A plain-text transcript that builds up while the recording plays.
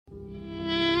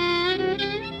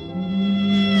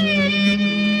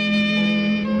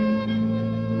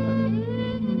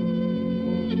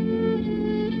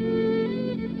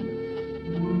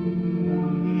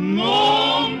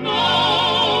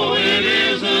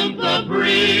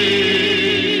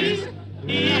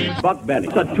Buck Benny,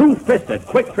 a two-fisted,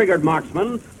 quick-triggered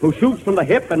marksman who shoots from the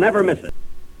hip and never misses.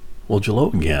 Well,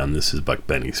 hello again. This is Buck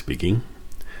Benny speaking.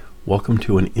 Welcome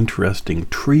to an interesting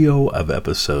trio of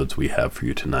episodes we have for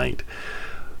you tonight.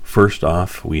 First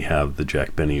off, we have the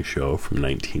Jack Benny Show from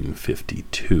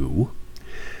 1952,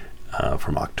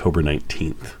 from October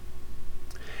 19th.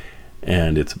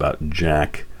 And it's about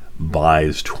Jack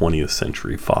buys 20th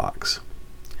Century Fox.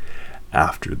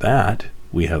 After that,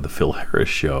 we have the Phil Harris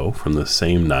Show from the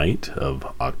same night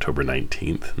of October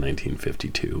 19th,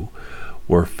 1952,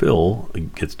 where Phil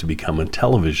gets to become a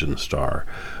television star,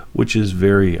 which is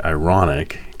very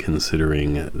ironic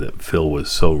considering that Phil was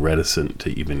so reticent to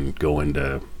even go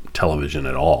into television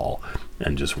at all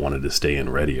and just wanted to stay in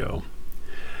radio.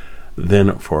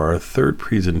 Then for our third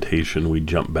presentation, we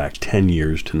jump back 10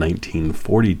 years to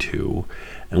 1942,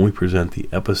 and we present the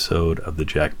episode of the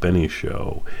Jack Benny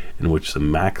Show in which the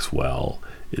Maxwell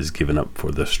is given up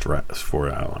for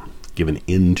the given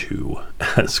into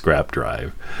a scrap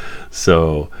drive.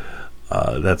 So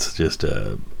that's just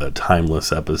a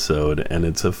timeless episode, and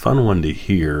it's a fun one to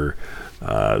hear.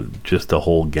 Just the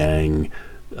whole gang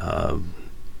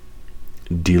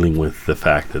dealing with the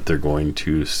fact that they're going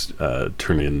to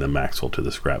turn in the Maxwell to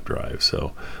the scrap drive.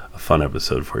 So a fun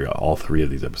episode for you. All three of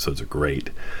these episodes are great.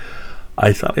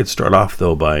 I thought I'd start off,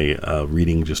 though, by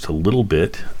reading just a little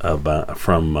bit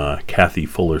from Kathy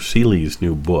Fuller Seeley's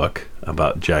new book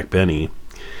about Jack Benny.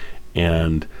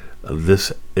 And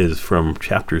this is from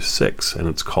Chapter 6, and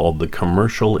it's called The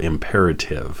Commercial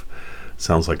Imperative.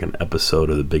 Sounds like an episode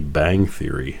of The Big Bang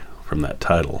Theory from that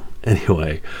title.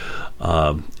 Anyway,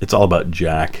 it's all about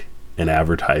Jack and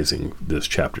advertising, this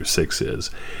Chapter 6 is.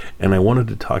 And I wanted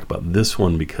to talk about this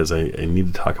one because I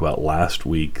need to talk about last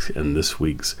week's and this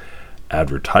week's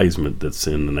advertisement that's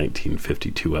in the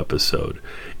 1952 episode.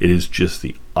 It is just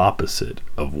the opposite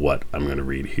of what I'm going to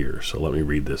read here. So let me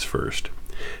read this first.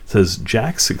 It says,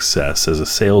 Jack's success as a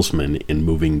salesman in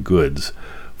moving goods,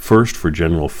 first for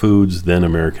General Foods, then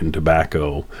American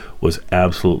Tobacco, was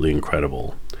absolutely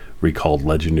incredible, recalled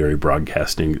legendary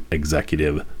broadcasting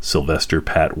executive Sylvester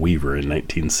Pat Weaver in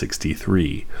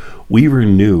 1963. Weaver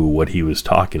knew what he was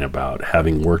talking about,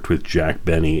 having worked with Jack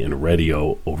Benny in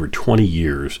radio over 20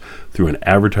 years through an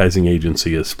advertising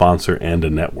agency, a sponsor, and a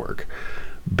network.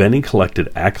 Benny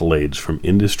collected accolades from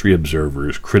industry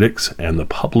observers, critics, and the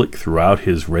public throughout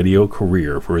his radio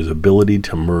career for his ability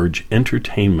to merge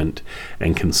entertainment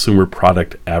and consumer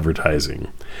product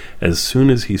advertising. As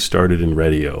soon as he started in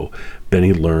radio,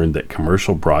 Benny learned that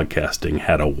commercial broadcasting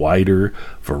had a wider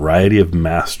variety of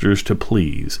masters to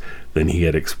please than he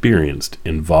had experienced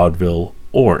in vaudeville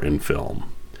or in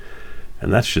film.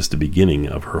 And that's just the beginning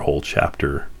of her whole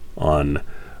chapter on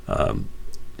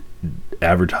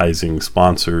advertising,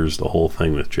 sponsors, the whole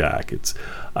thing with Jack.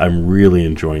 I'm really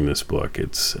enjoying this book. I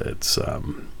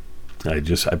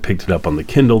picked it up on the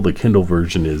Kindle. The Kindle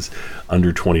version is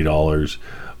under $20.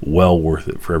 Well worth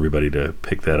it for everybody to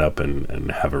pick that up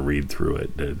and have a read through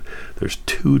it. There's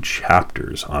 2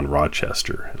 chapters on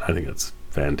Rochester, and I think it's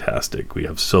fantastic. We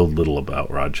have so little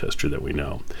about Rochester that we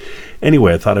know.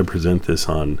 Anyway, I thought I'd present this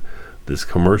on this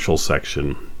commercial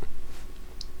section,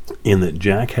 in that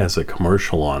Jack has a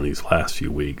commercial on these last few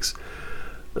weeks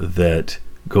that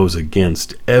goes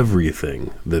against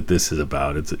everything that this is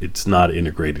about. It's not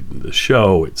integrated into the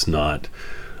show. It's not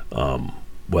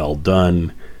well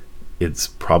done. It's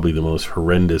probably one of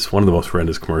the most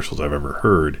horrendous commercials I've ever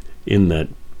heard, in that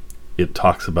it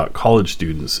talks about college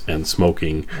students and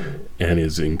smoking and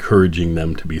is encouraging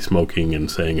them to be smoking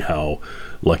and saying how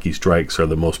Lucky Strikes are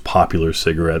the most popular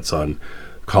cigarettes on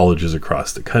colleges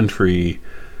across the country.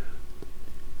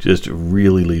 Just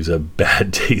really leaves a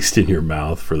bad taste in your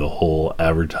mouth for the whole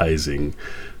advertising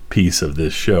piece of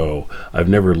this show. I've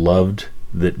never loved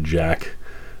that Jack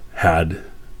had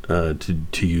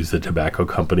to use the tobacco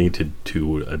company to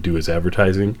do his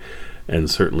advertising, and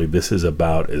certainly this is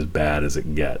about as bad as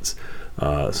it gets.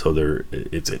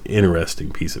 It's an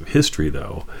interesting piece of history,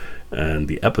 though, and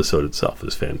the episode itself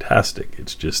is fantastic.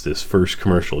 It's just this first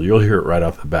commercial. You'll hear it right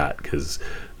off the bat because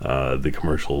the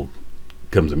commercial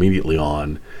comes immediately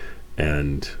on,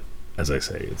 and as I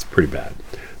say, it's pretty bad.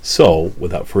 So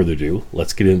without further ado,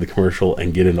 let's get into the commercial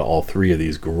and get into all 3 of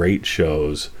these great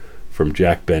shows from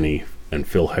Jack Benny and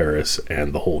Phil Harris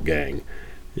and the whole gang.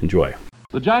 Enjoy.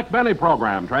 The Jack Benny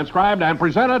Program, transcribed and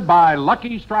presented by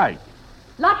Lucky Strike.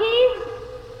 Lucky's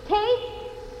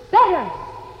taste better.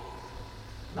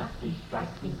 Lucky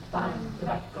Strike means fine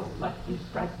tobacco. Lucky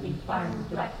Strike means fine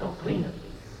tobacco. Cleaner,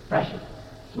 fresher,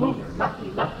 smoother. Lucky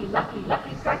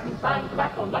Strike means fine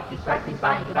tobacco. Lucky Strike means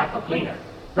fine tobacco. Cleaner,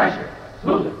 fresher,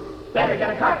 smoother. Better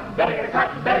get a carton, better get a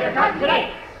carton, better get a carton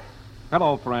today.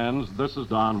 Hello, friends. This is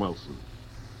Don Wilson.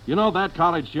 You know, that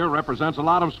college cheer represents a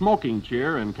lot of smoking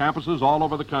cheer in campuses all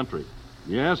over the country.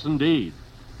 Yes, indeed.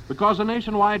 Because a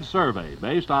nationwide survey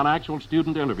based on actual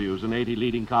student interviews in 80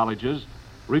 leading colleges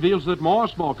reveals that more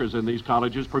smokers in these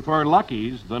colleges prefer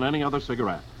Lucky's than any other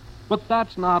cigarette. But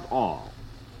that's not all.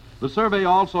 The survey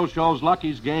also shows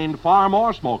Lucky's gained far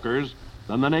more smokers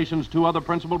than the nation's two other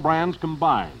principal brands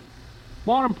combined.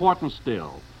 More important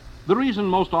still, the reason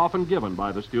most often given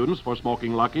by the students for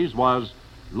smoking Lucky's was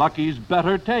Lucky's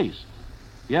better taste.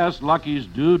 Yes, Lucky's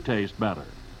do taste better,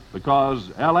 because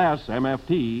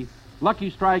LSMFT, Lucky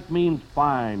Strike means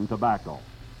fine tobacco.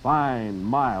 Fine,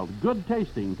 mild,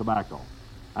 good-tasting tobacco.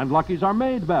 And Lucky's are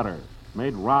made better,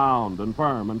 made round and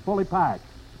firm and fully packed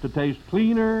to taste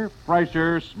cleaner,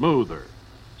 fresher, smoother.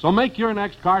 So make your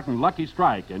next carton Lucky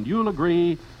Strike, and you'll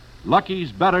agree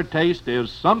Lucky's better taste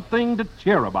is something to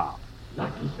cheer about.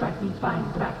 Lucky Strike means fine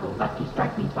tobacco. Lucky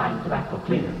Strike means fine tobacco.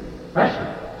 Cleaner,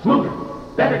 fresher, smoother.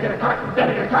 Better get a carton,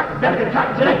 better get a carton, better get a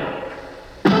carton today.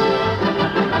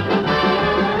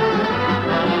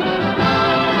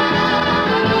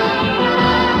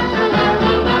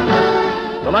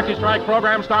 The Lucky Strike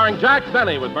program starring Jack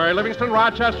Benny with Barry Livingston,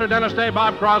 Rochester, Dennis Day,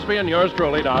 Bob Crosby, and yours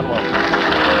truly, Don Wilson.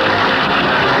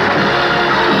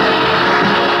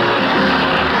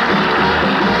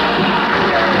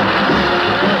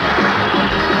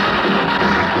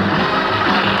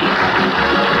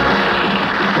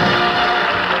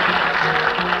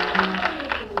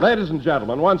 Ladies and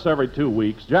gentlemen, once every 2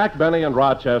 weeks, Jack Benny and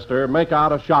Rochester make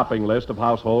out a shopping list of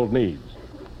household needs.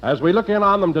 As we look in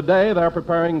on them today, they're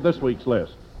preparing this week's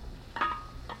list.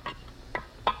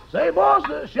 Say, boss,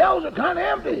 the shelves are kind of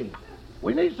empty.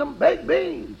 We need some baked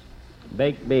beans.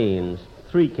 Baked beans,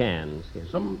 3 cans.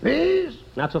 Some peas.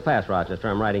 Not so fast, Rochester.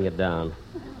 I'm writing it down.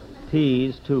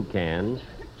 Peas, 2 cans.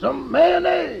 Some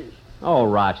mayonnaise. Oh,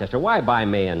 Rochester, why buy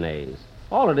mayonnaise?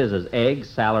 All it is eggs,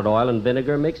 salad oil, and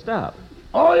vinegar mixed up.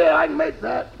 Oh, yeah, I can make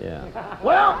that. Yeah.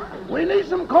 Well, we need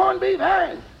some corned beef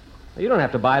hash. You don't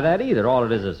have to buy that either. All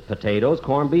it is potatoes,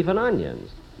 corned beef, and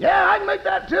onions. Yeah, I can make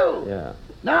that, too. Yeah.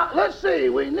 Now, let's see.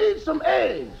 We need some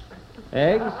eggs.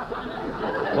 Eggs?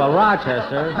 Well,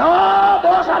 Rochester... No,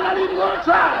 boss, I'm not even going to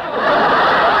try.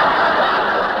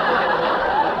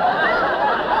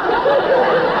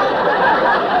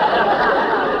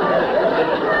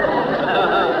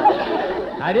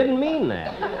 I didn't mean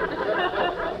that.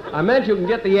 I meant you can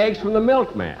get the eggs from the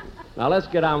milkman. Now, let's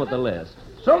get on with the list.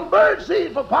 Some bird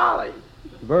seed for Polly.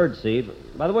 Birdseed.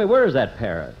 By the way, where is that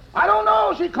parrot? I don't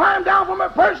know. She climbed down from her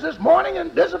perch this morning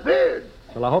and disappeared.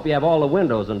 Well, I hope you have all the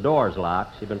windows and doors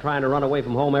locked. She's been trying to run away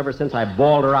from home ever since I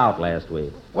bawled her out last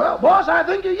week. Well, boss, I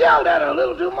think you yelled at her a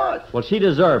little too much. Well, she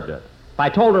deserved it. If I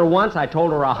told her once, I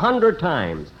told her 100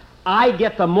 times. I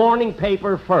get the morning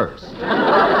paper first.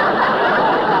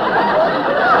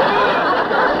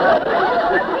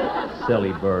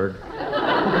 Silly bird.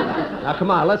 Now,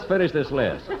 come on, let's finish this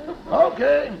list.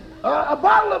 Okay. A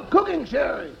bottle of cooking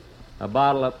sherry. A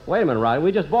bottle of... Wait a minute, Roddy.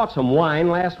 We just bought some wine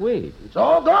last week. It's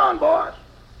all gone, boss.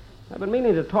 I've been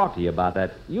meaning to talk to you about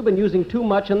that. You've been using too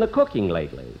much in the cooking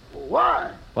lately.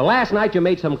 Why? Well, last night you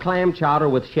made some clam chowder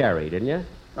with sherry, didn't you?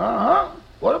 Uh-huh.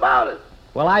 What about it?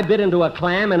 Well, I bit into a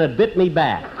clam and it bit me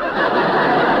back.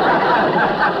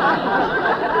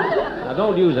 Now,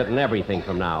 don't use it in everything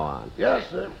from now on. Yes,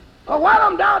 sir. While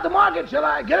I'm down at the market, shall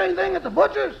I get anything at the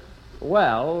butcher's?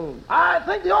 Well, I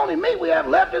think the only meat we have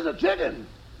left is a chicken.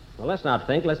 well, let's not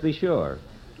think. Let's be sure.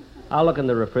 I'll look in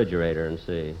the refrigerator and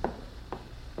see.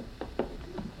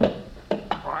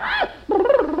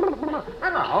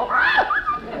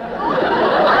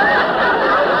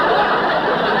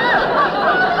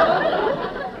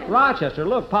 Rochester,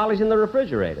 look, Polly's in the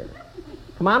refrigerator.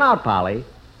 Come on out, Polly.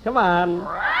 Come on.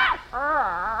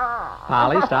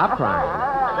 Polly, stop crying.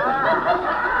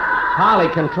 Polly,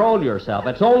 control yourself.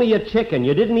 It's only a chicken.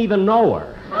 You didn't even know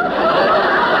her.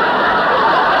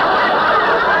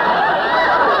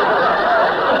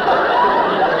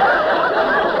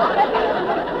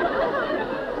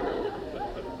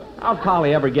 How'd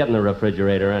Polly ever get in the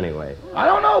refrigerator anyway? I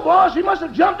don't know, boss. She must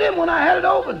have jumped in when I had it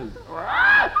open.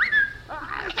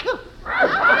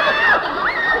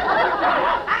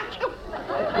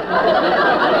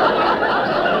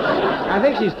 I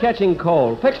think she's catching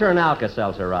cold. Fix her an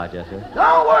Alka-Seltzer, Rochester.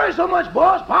 Don't worry so much,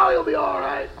 boss. Polly will be all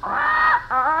right.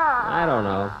 I don't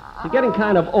know. She's getting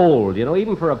kind of old, you know,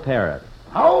 even for a parrot.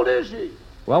 How old is she?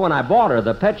 Well, when I bought her,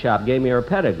 the pet shop gave me her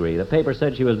pedigree. The paper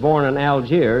said she was born in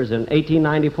Algiers in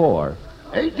 1894.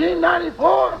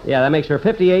 1894? Yeah, that makes her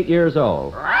 58 years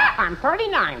old. I'm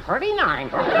 39.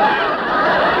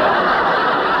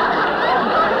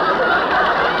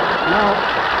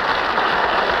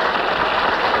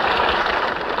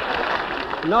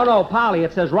 No, Polly,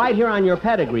 it says right here on your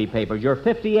pedigree papers, you're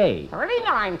 58.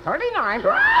 39. No,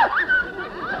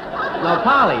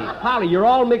 Polly, you're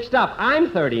all mixed up.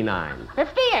 I'm 39.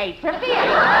 58.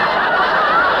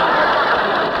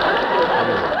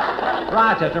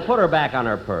 Rochester, put her back on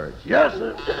her perch. Yes,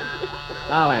 sir.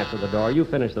 I'll answer the door. You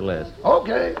finish the list.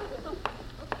 Okay.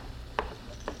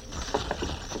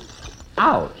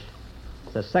 Ouch.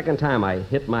 It's the second time I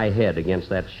hit my head against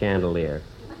that chandelier.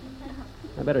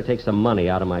 I better take some money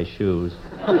out of my shoes.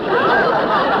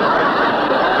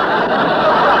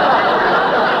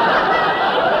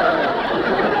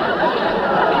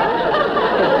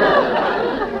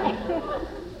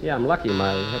 Yeah, I'm lucky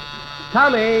my head...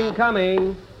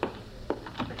 Coming.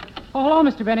 Oh, hello,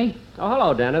 Mr. Benny. Oh,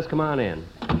 hello, Dennis. Come on in.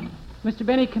 Mr.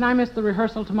 Benny, can I miss the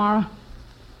rehearsal tomorrow?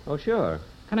 Oh, sure.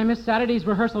 Can I miss Saturday's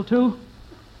rehearsal, too?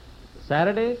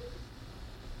 Saturday?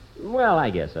 Well, I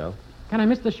guess so. Can I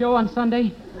miss the show on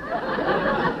Sunday?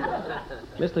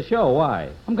 Miss the show? Why?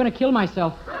 I'm going to kill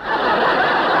myself.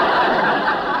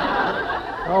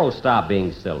 Oh, stop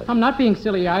being silly. I'm not being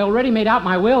silly. I already made out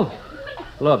my will.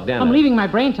 Look, Dennis. I'm leaving my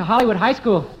brain to Hollywood High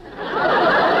School. Dennis.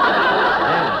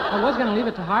 I was going to leave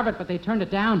it to Harvard, but they turned it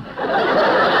down. Cut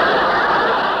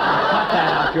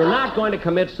that out. You're not going to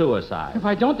commit suicide. If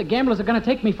I don't, the gamblers are going to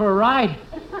take me for a ride.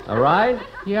 A ride?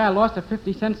 Yeah, I lost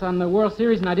 50 cents on the World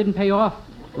Series, and I didn't pay off.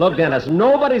 Look, Dennis,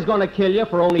 nobody's going to kill you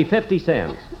for only 50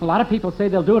 cents. A lot of people say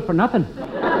they'll do it for nothing.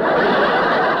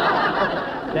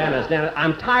 Dennis,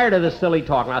 I'm tired of this silly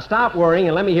talk. Now stop worrying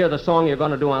and let me hear the song you're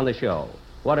going to do on the show.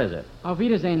 What is it? Auf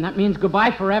Wiedersehen. That means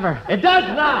goodbye forever. It does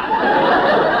not!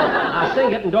 Now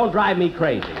sing it and don't drive me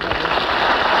crazy.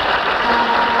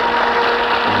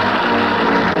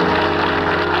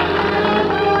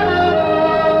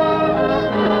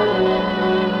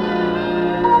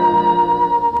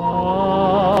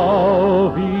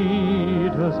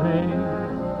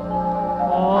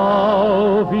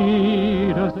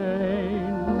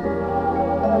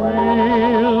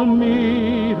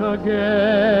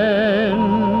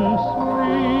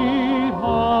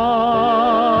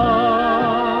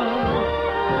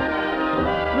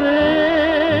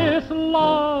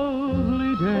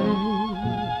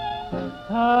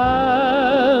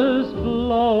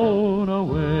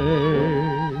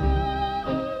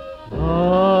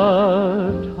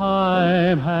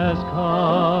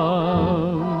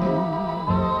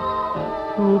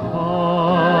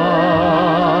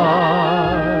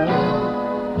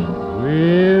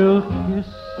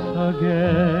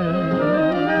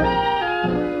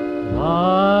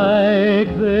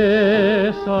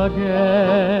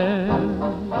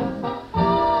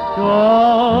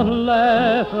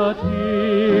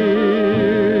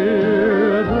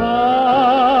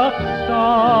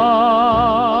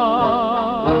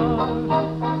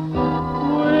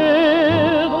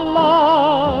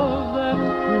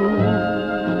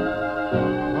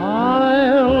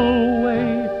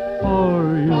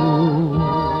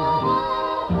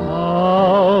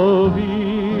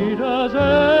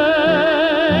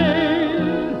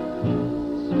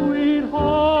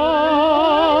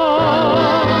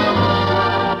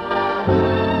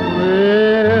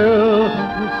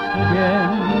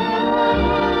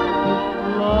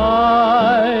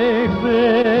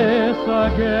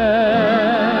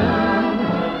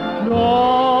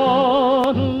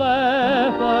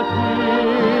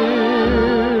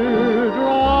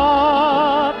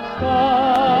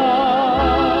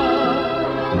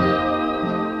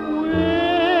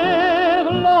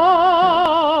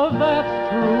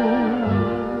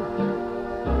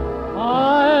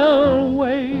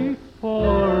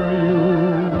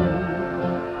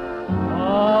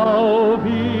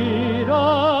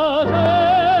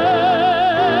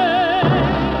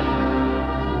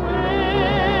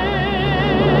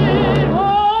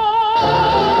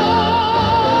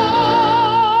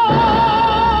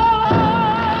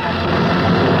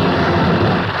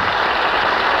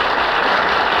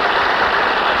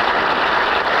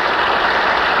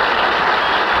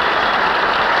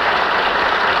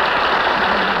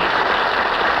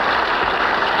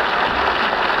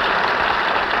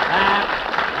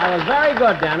 Very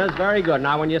good, Dennis, very good.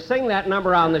 Now, when you sing that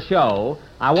number on the show,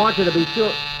 I want you to be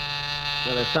sure...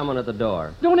 Well, there's someone at the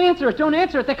door. Don't answer it.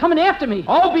 They're coming after me.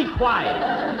 Oh, be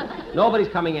quiet. Nobody's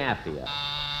coming after you.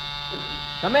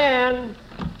 Come in.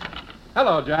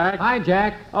 Hello, Jack. Hi,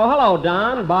 Jack. Oh, hello,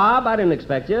 Don. Bob, I didn't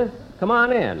expect you. Come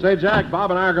on in. Say, Jack,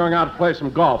 Bob and I are going out to play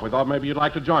some golf. We thought maybe you'd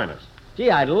like to join us. Gee,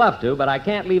 I'd love to, but I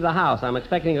can't leave the house. I'm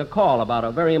expecting a call about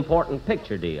a very important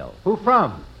picture deal. Who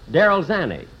from? Daryl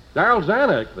Zanuck. Daryl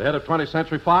Zanuck, the head of 20th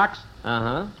Century Fox.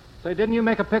 Uh-huh. Say, didn't you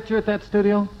make a picture at that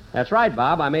studio? That's right,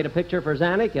 Bob. I made a picture for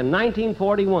Zanuck in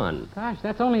 1941. Gosh,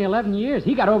 that's only 11 years.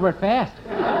 He got over it fast.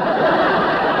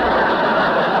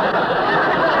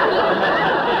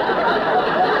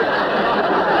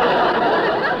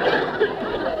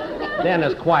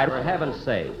 Dennis, quiet, for heaven's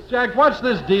sake. Jack, what's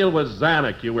this deal with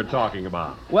Zanuck you were talking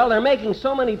about? Well, they're making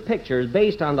so many pictures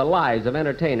based on the lives of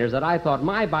entertainers that I thought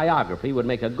my biography would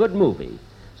make a good movie.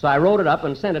 So I wrote it up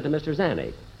and sent it to Mr.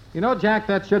 Zanuck. You know, Jack,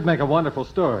 that should make a wonderful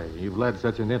story. You've led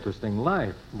such an interesting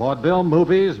life. Vaudeville,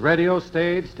 movies, radio,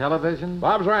 stage, television.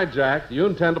 Bob's right, Jack. Do you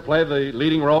intend to play the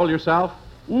leading role yourself?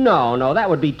 No, that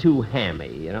would be too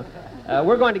hammy, you know.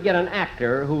 We're going to get an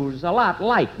actor who's a lot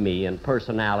like me in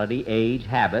personality, age,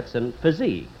 habits, and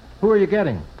physique. Who are you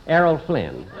getting? Errol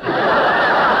Flynn.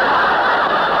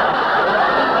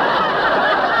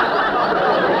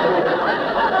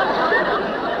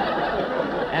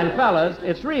 And, fellas,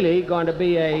 it's really going to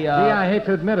be a... Gee, I hate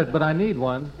to admit it, but I need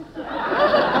one.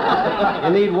 You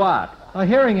need what? A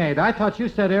hearing aid. I thought you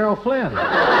said Errol Flynn.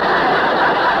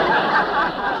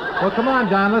 Well, come on,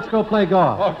 Don. Let's go play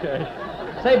golf. Okay.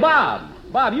 Say, Bob,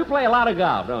 you play a lot of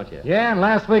golf, don't you? Yeah, and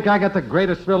last week I got the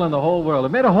greatest thrill in the whole world. I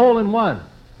made a hole in one.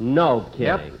 No kidding.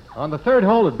 Yep, on the third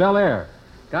hole at Bel Air.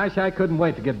 Gosh, I couldn't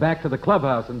wait to get back to the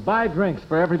clubhouse and buy drinks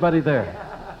for everybody there.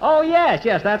 Oh, yes,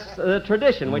 that's the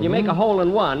tradition. When you make a hole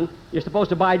in one, you're supposed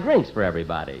to buy drinks for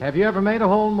everybody. Have you ever made a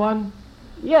hole in one?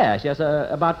 Yes,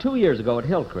 about 2 years ago at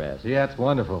Hillcrest. Yeah, that's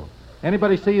wonderful.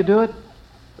 Anybody see you do it?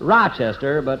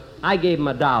 Rochester, but I gave him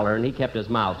 $1 and he kept his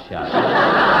mouth shut.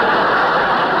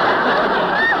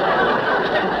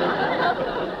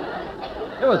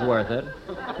 It was worth it.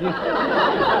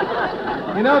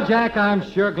 You know, Jack, I'm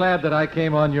sure glad that I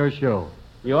came on your show.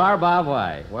 You are, Bob?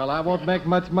 Why? Well, I won't make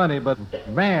much money, but,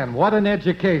 man, what an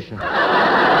education. What?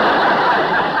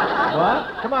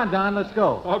 Come on, Don, let's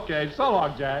go. Okay, so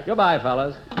long, Jack. Goodbye,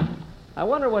 fellas. I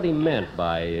wonder what he meant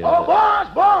by... Oh,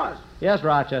 boss! Yes,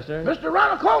 Rochester? Mr.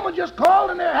 Ronald Coleman just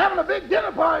called, and they're having a big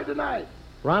dinner party tonight.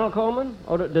 Ronald Coleman?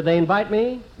 Oh, did they invite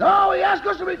me? No, he asked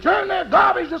us to return their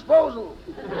garbage disposal.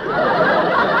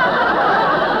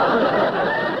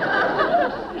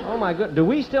 Oh, my goodness. Do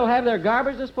we still have their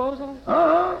garbage disposal?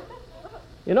 Uh-huh.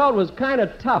 You know, it was kind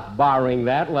of tough borrowing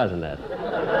that, wasn't it?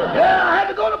 Yeah, I had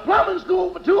to go to plumbing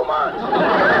school for 2 months.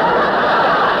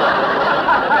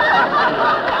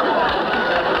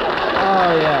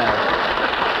 Oh, yeah.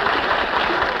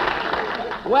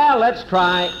 Well, let's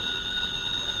try.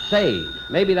 Say,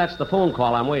 maybe that's the phone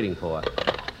call I'm waiting for.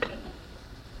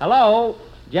 Hello?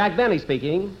 Jack Benny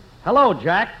speaking. Hello,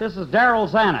 Jack. This is Darryl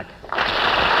Zanuck.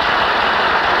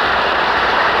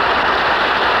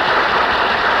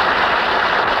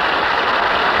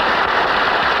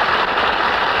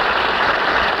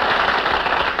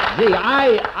 Gee,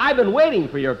 I've been waiting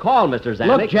for your call, Mr.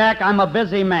 Zanuck. Look, Jack, I'm a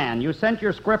busy man. You sent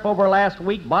your script over last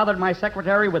week, bothered my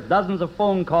secretary with dozens of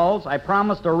phone calls. I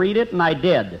promised to read it, and I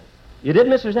did. You did,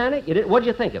 Mr. Zanuck? You did? What'd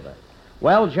you think of it?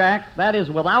 Well, Jack, that is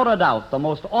without a doubt the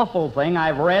most awful thing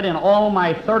I've read in all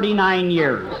my 39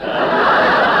 years.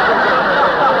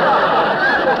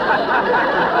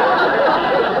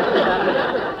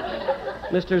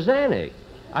 Mr. Zanuck,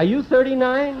 are you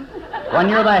 39? When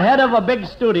you're the head of a big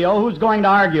studio, who's going to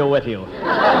argue with you?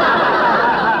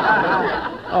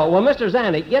 Oh, well, Mr.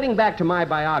 Zanuck, getting back to my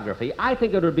biography, I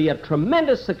think it would be a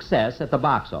tremendous success at the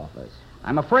box office.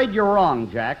 I'm afraid you're wrong,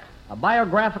 Jack. A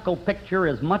biographical picture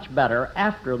is much better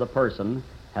after the person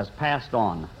has passed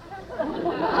on.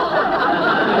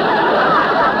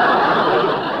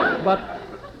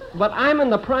 But I'm in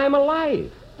the prime of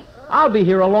life. I'll be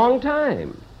here a long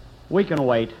time. We can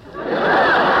wait.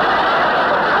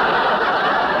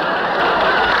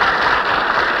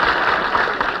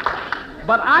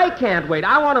 But I can't wait.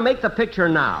 I want to make the picture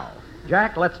now.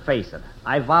 Jack, let's face it.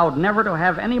 I vowed never to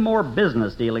have any more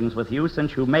business dealings with you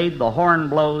since you made the horn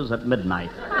blows at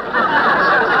midnight.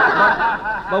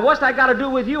 But what's that got to do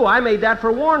with you? I made that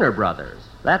for Warner Brothers.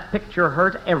 That picture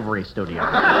hurt every studio.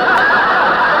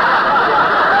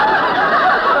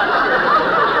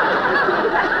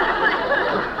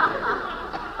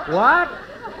 What?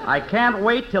 I can't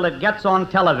wait till it gets on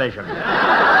television.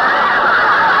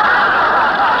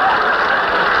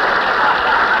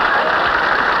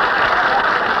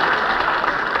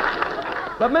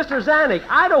 But, Mr. Zanuck,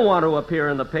 I don't want to appear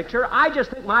in the picture. I just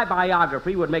think my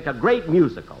biography would make a great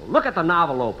musical. Look at the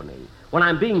novel opening, when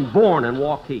I'm being born in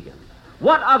Waukegan.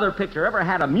 What other picture ever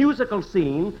had a musical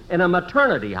scene in a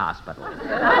maternity hospital?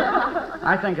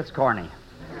 I think it's corny.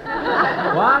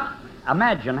 What?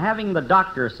 Imagine having the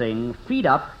doctor sing, "Feet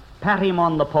up, pat him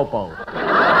on the popo."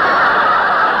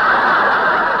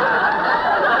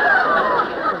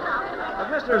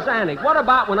 But, Mr. Zanuck, what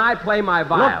about when I play my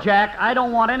violin? Look, Jack, I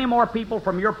don't want any more people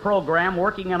from your program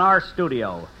working in our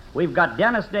studio. We've got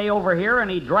Dennis Day over here,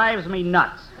 and he drives me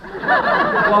nuts.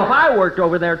 Well, if I worked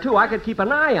over there, too, I could keep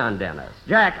an eye on Dennis.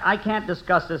 Jack, I can't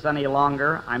discuss this any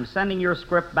longer. I'm sending your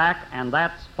script back, and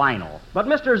that's final. But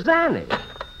Mr. Zanuck...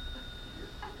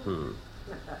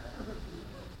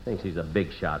 Thinks he's a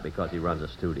big shot because he runs a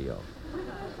studio.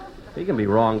 He can be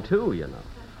wrong, too, you know.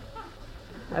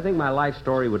 I think my life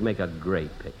story would make a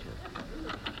great picture.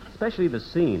 Especially the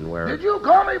scene where... Did you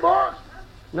call me, boss?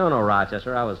 No,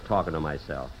 Rochester. I was talking to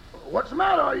myself. What's the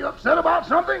matter? Are you upset about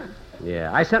something?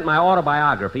 Yeah, I sent my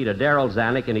autobiography to Darrell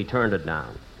Zanuck, and he turned it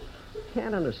down.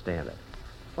 Can't understand it.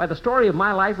 Why, the story of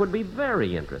my life would be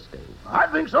very interesting. I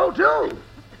think so, too.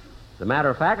 As a matter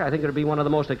of fact, I think it would be one of the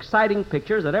most exciting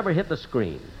pictures that ever hit the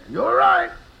screen. You're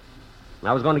right.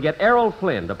 I was going to get Errol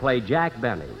Flynn to play Jack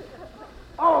Benny.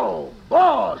 Oh,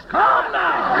 boss, calm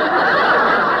now.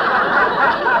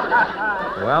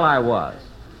 Well, I was.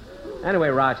 Anyway,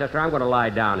 Rochester, I'm going to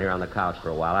lie down here on the couch for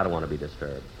a while. I don't want to be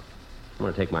disturbed. I'm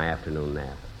going to take my afternoon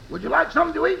nap. Would you like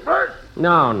something to eat first? No,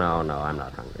 I'm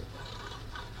not hungry.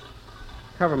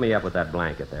 Cover me up with that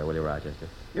blanket there, will you, Rochester?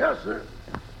 Yes, sir.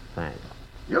 Thanks.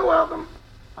 You're welcome.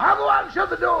 I'll go out and shut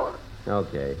the door.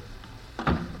 Okay.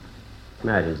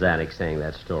 Imagine Zanuck saying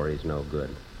that story's no good.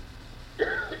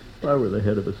 If I were the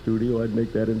head of a studio, I'd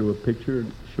make that into a picture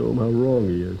and show him how wrong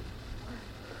he is.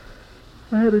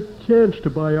 I had a chance to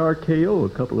buy RKO a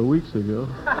couple of weeks ago.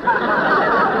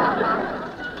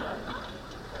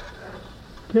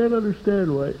 Can't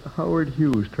understand why Howard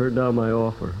Hughes turned down my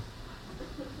offer.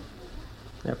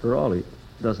 After all, he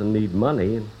doesn't need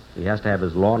money, and he has to have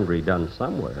his laundry done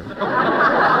somewhere.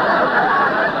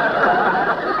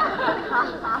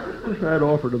 If I'd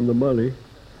offered him the money,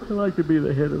 I'd like to be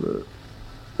the head of a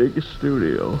big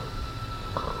studio.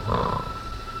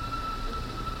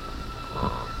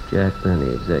 Jack Benny,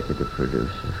 executive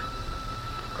producer.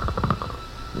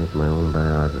 Make my own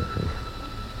biography.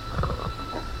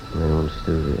 My own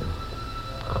studio.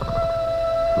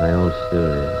 My own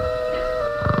studio.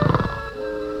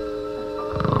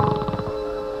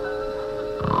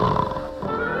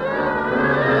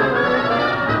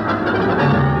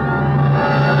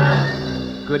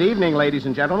 Good evening, ladies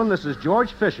and gentlemen. This is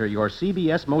George Fisher, your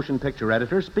CBS motion picture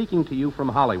editor, speaking to you from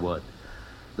Hollywood.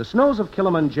 The Snows of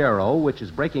Kilimanjaro, which is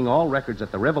breaking all records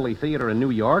at the Rivoli Theater in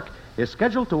New York, is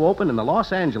scheduled to open in the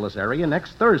Los Angeles area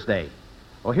next Thursday.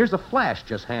 Oh, here's a flash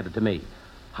just handed to me.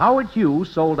 Howard Hughes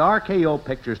sold RKO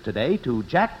Pictures today to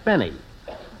Jack Benny.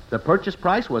 The purchase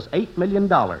price was $8 million.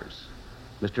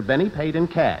 Mr. Benny paid in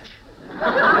cash.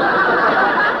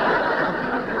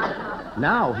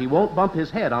 Now he won't bump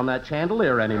his head on that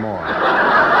chandelier anymore.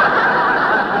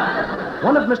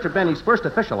 One of Mr. Benny's first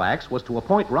official acts was to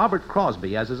appoint Robert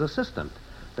Crosby as his assistant.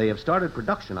 They have started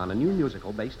production on a new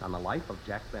musical based on the life of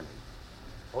Jack Benny.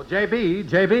 Oh,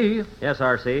 JB. Yes,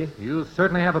 R.C.? You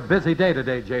certainly have a busy day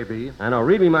today, JB. I know.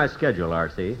 Read me my schedule,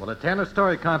 R.C. Well, at 10, a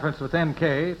story conference with NK,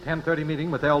 10:30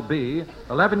 meeting with LB,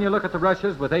 11, you look at the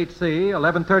rushes with HC,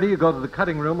 11:30, you go to the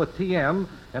cutting room with TM,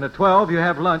 and at 12, you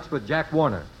have lunch with Jack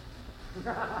Warner.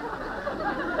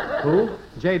 Who?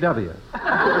 JW.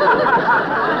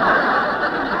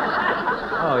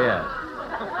 Oh, yes.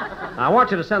 I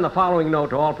want you to send the following note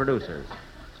to all producers.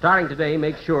 Starting today,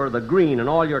 make sure the green in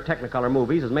all your Technicolor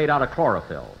movies is made out of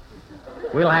chlorophyll.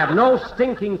 We'll have no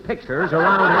stinking pictures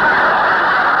around here.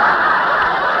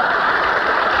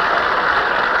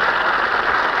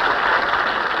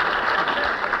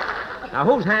 Now,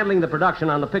 who's handling the production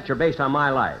on the picture based on my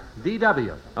life?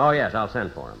 DW. Oh, yes, I'll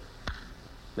send for him.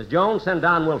 Miss Jones, send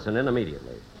Don Wilson in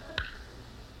immediately.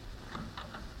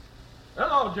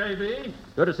 Hello, J.B.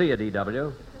 Good to see you,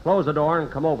 D.W. Close the door and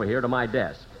come over here to my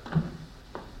desk.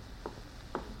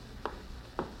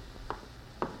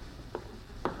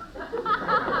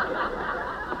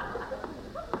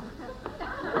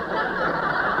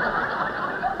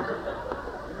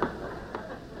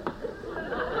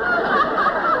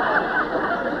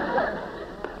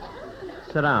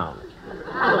 Sit down.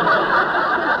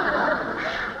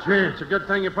 Gee, it's a good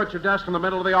thing you put your desk in the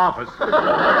middle of the office.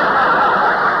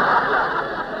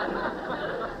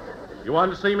 You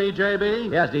wanted to see me, J.B.?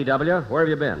 Yes, D.W. Where have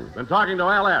you been? Been talking to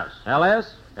L.S.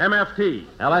 L.S.? MFT.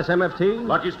 LSMFT?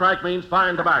 Lucky Strike means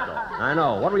fine tobacco. I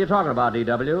know. What were you talking about,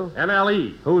 D.W.?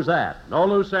 NLE. Who's that? No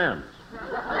loose ends.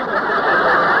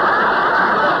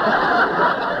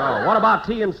 Oh, what about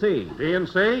T&C?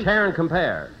 T&C? Tear and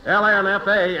compare.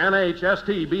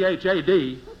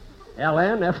 LNFANHSTBHAD.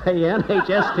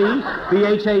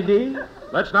 LNFANHSTBHAD?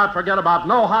 Let's not forget about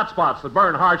no hot spots that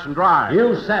burn harsh and dry.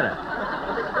 You said it.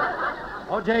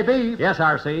 Oh, JB. Yes,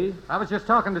 R.C. I was just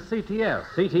talking to CTS.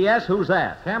 CTS? Who's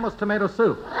that? Camel's Tomato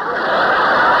Soup. Oh.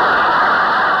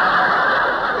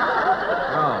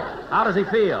 How does he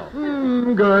feel?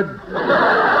 Good.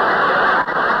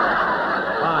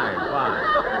 Fine.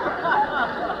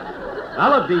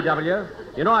 Now, look, D.W.,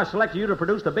 you know I've selected you to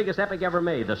produce the biggest epic ever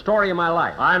made, the story of my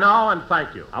life. I know, and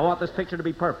thank you. I want this picture to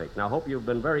be perfect, and I hope you've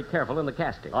been very careful in the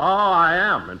casting. Oh, I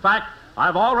am. In fact,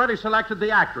 I've already selected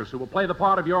the actress who will play the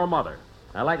part of your mother.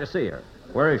 I'd like to see her.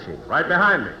 Where is she? Right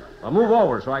behind me. Well, move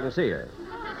over so I can see her.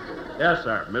 Yes,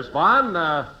 sir. Miss Vaughn,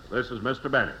 this is Mr.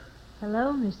 Benny.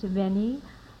 Hello, Mr. Benny.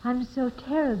 I'm so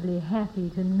terribly happy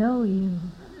to know you.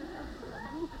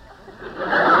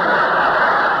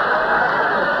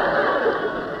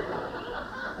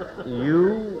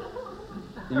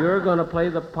 You're going to play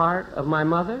the part of my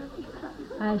mother?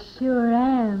 I sure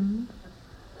am.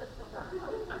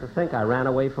 I think I ran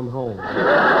away from home.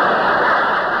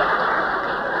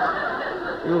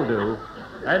 You'll do.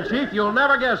 And, Chief, you'll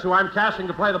never guess who I'm casting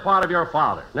to play the part of your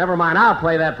father. Never mind, I'll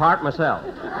play that part myself.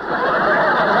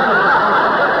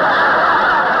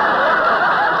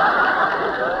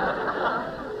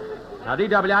 Now,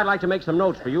 D.W., I'd like to make some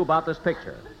notes for you about this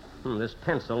picture. This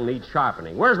pencil needs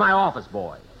sharpening. Where's my office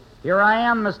boy? Here I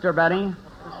am, Mr. Benny.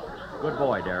 Good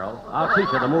boy, Darrell. I'll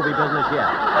teach you the movie business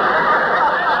yet.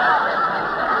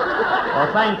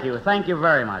 Well, thank you. Thank you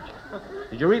very much.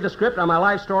 Did you read the script on my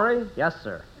life story? Yes,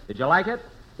 sir. Did you like it?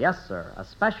 Yes, sir.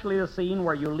 Especially the scene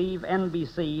where you leave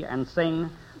NBC and sing,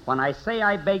 "When I say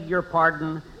I beg your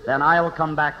pardon, then I'll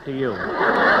come back to you."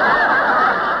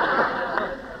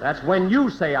 That's when you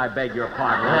say I beg your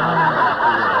pardon.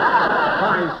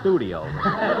 Fine studio.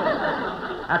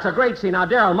 That's a great scene. Now,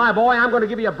 Darrell, my boy, I'm going to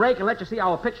give you a break and let you see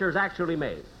how a picture is actually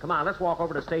made. Come on, let's walk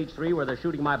over to stage 3 where they're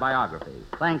shooting my biography.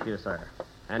 Thank you, sir.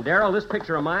 And, Darrell, this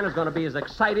picture of mine is going to be as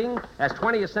exciting as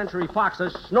 20th Century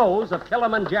Fox's Snows of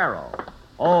Kilimanjaro.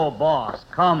 Oh, boss,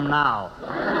 come now.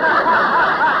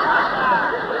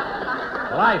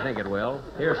 Well, I think it will.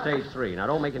 Here's stage 3. Now,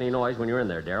 don't make any noise when you're in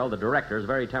there, Darrell. The director is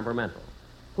very temperamental.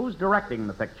 Who's directing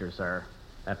the picture, sir?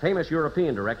 That famous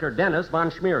European director, Dennis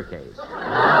von Schmiercase. Come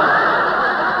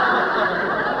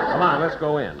on, let's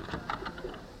go in.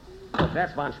 Look,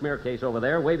 that's von Schmiercase over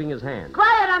there waving his hand.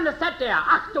 Quiet on the set there.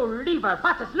 Ach du lieber,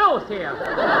 was ist los here? When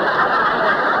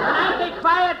I say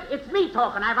quiet, it's me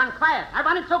talking. I want quiet. I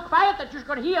want it so quiet that you're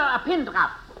going to hear a pin drop.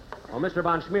 Oh, Mr.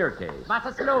 von Schmiercase. Was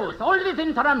ist los? All these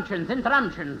interruptions.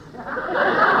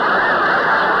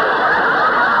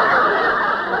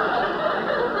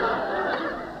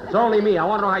 It's only me. I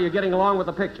want to know how you're getting along with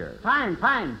the picture.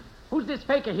 Fine. Who's this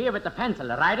faker here with the pencil,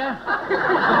 a writer?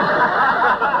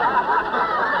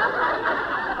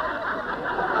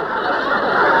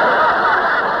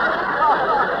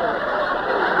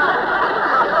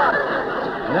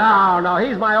 No,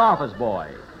 he's my office boy.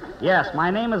 Yes,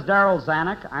 my name is Darrell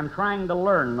Zanuck. I'm trying to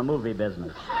learn the movie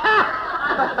business.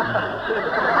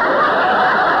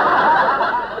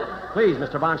 Please,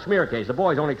 Mr. von Schmiercase, the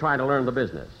boy's only trying to learn the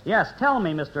business. Yes, tell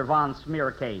me, Mr. von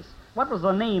Schmiercase, what was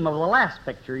the name of the last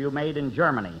picture you made in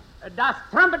Germany? Das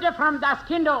Trumpete from das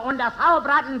Kinder und das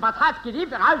Sauerbraten, was hat's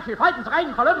geliebt, raus, wir wollten zu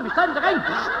rein, verloren, wir sollen zu rein,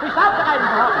 wir sollen zu rein,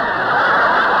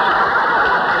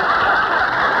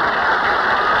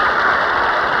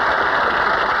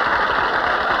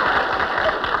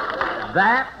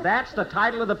 That's the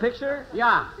title of the picture?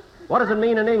 Yeah. What does it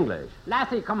mean in English?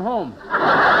 Lassie, come home.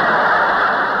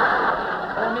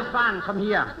 Oh, Miss Vaughn, come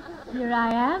here. Here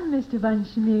I am, Mr. von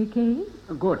Schmiercase.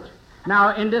 Good.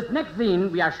 Now, in this next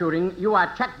scene we are shooting, you are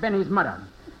Chuck Benny's mother.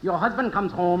 Your husband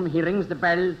comes home, he rings the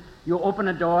bell, you open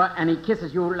the door, and he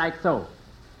kisses you like so.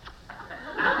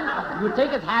 You take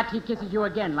his hat, he kisses you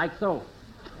again, like so.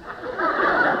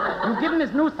 You give him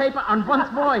his newspaper, and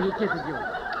once more he kisses you.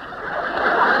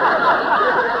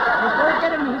 You go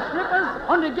get him his slippers,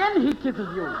 and again he kisses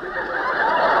you.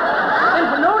 And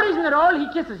for no reason at all, he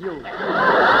kisses you.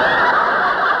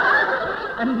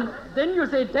 And then you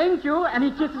say thank you, and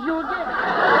he kisses you again.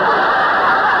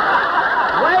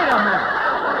 Wait a minute.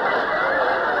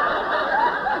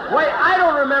 Wait, I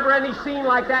don't remember any scene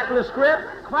like that in the script.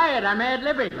 Quiet, I'm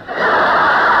ad-libbing.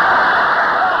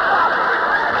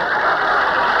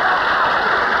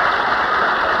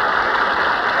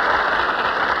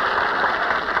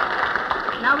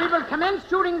 Now we will commence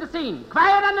shooting the scene.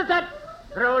 Quiet on the set.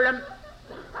 Roll 'em.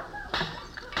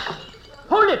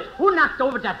 Hold it! Who knocked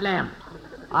over that lamp?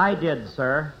 I did,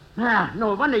 sir.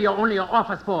 No wonder you're only an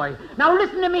office boy. Now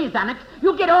listen to me, Zanuck.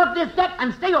 You get off this set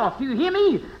and stay off. Do you hear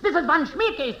me? This is von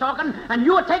Schmiercase talking, and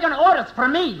you're taking orders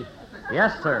from me.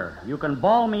 Yes, sir. You can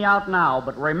bawl me out now,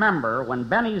 but remember, when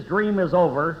Benny's dream is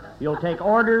over, you'll take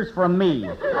orders from me.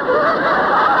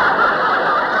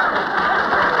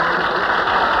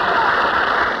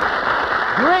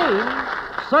 Dream?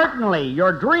 Certainly,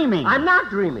 you're dreaming. I'm not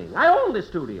dreaming. I own this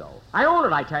studio. I own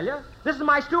it, I tell you. This is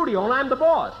my studio, and I'm the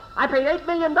boss. I paid $8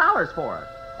 million for it.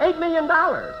 $8 million.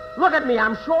 Look at me,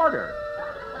 I'm shorter.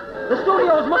 The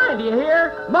studio's mine, do you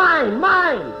hear? Mine,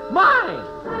 mine, mine.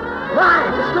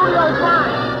 Mine, the studio's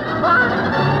mine. Mine,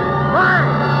 mine.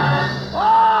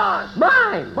 Boss!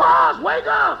 Mine. Boss, wake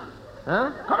up!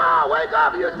 Huh? Come on, wake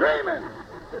up, you're dreaming.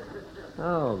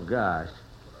 Oh, gosh.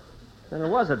 Then it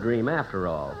was a dream after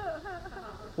all.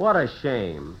 What a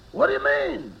shame. What do you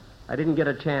mean? I didn't get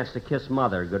a chance to kiss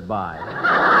Mother goodbye.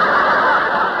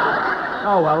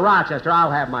 Oh, well, Rochester,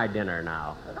 I'll have my dinner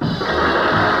now.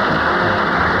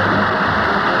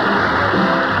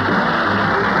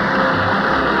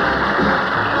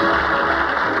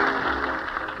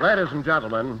 Ladies and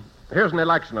gentlemen, here's an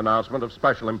election announcement of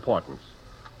special importance.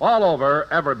 All over,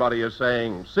 everybody is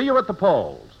saying, see you at the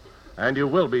polls. And you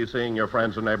will be seeing your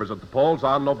friends and neighbors at the polls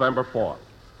on November 4th.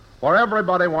 For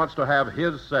everybody wants to have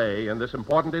his say in this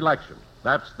important election.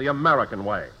 That's the American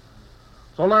way.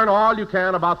 So learn all you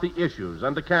can about the issues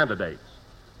and the candidates.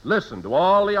 Listen to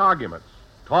all the arguments.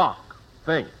 Talk,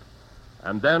 think,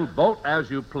 and then vote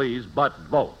as you please, but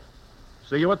vote.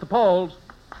 See you at the polls.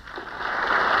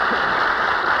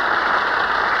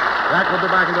 Jack will be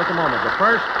back in just a moment, but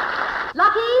first...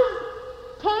 Lucky's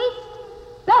taste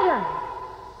better.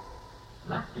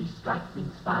 Lucky Strike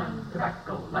means fine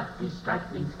tobacco. Lucky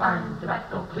Strike means fine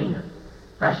tobacco. Cleaner,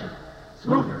 fresher,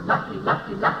 smoother. Lucky,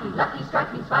 lucky, lucky, Lucky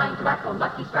Strike means fine tobacco.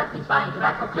 Lucky Strike means fine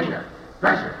tobacco. Cleaner,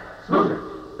 fresher, smoother.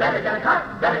 Better get a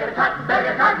carton, better get a carton, better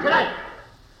get a carton today.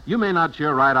 You may not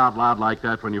cheer right out loud like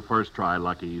that when you first try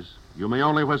Lucky's. You may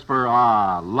only whisper,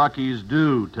 Lucky's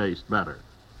do taste better.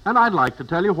 And I'd like to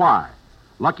tell you why.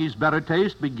 Lucky's better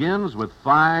taste begins with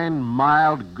fine,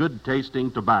 mild, good-tasting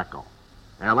tobacco.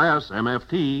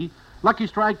 LSMFT, Lucky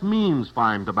Strike means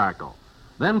fine tobacco.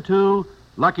 Then, too,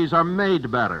 Lucky's are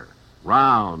made better.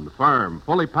 Round, firm,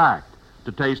 fully packed,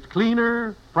 to taste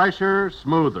cleaner, fresher,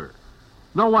 smoother.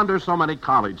 No wonder so many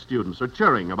college students are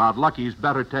cheering about Lucky's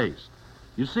better taste.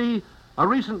 You see, a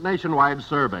recent nationwide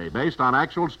survey based on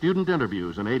actual student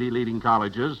interviews in 80 leading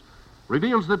colleges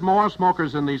reveals that more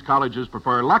smokers in these colleges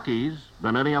prefer Lucky's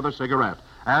than any other cigarette,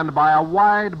 and by a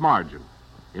wide margin.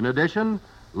 In addition,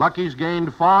 Lucky's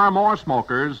gained far more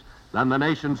smokers than the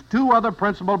nation's two other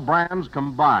principal brands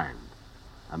combined.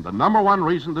 And the number one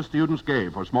reason the students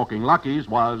gave for smoking Lucky's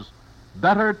was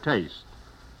better taste.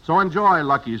 So enjoy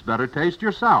Lucky's better taste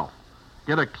yourself.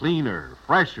 Get a cleaner,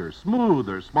 fresher,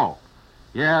 smoother smoke.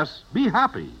 Yes, be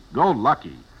happy. Go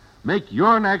Lucky. Make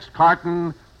your next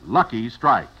carton Lucky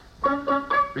Strike.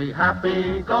 Be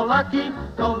happy, go Lucky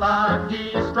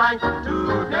Strike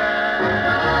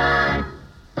today.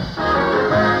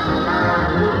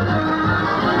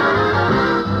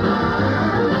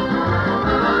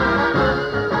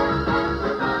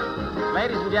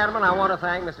 Ladies and gentlemen, I want to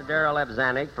thank Mr. Darrell F.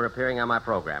 Zanuck for appearing on my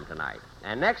program tonight.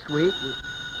 And next week...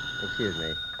 Excuse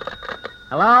me.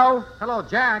 Hello? Hello,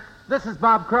 Jack. This is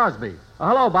Bob Crosby. Oh,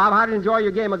 hello, Bob. How did you enjoy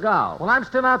your game of golf? Well, I'm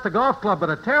still out at the golf club, but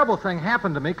a terrible thing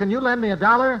happened to me. Can you lend me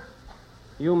 $1?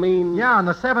 You mean... Yeah, on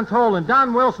the 7th hole, and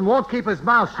Don Wilson won't keep his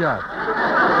mouth shut.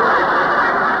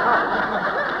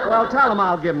 Well, tell him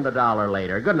I'll give him the $1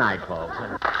 later. Good night, folks.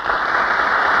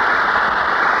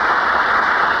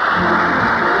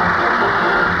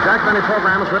 Jack Benny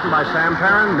program is written by Sam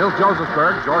Perrin, Milt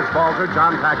Josephsberg, George Balzer,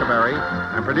 John Tackerberry,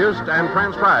 and produced and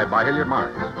transcribed by Hilliard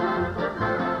Marks.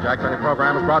 Jack Benny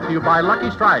program is brought to you by Lucky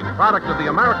Strike, product of the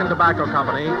American Tobacco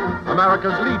Company,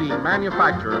 America's leading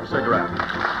manufacturer of cigarettes.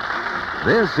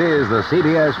 This is the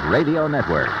CBS Radio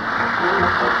Network.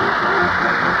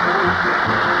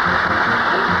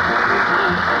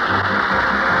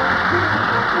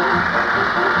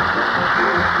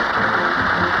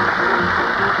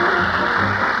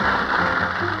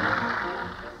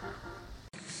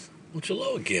 Well,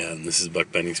 hello again. This is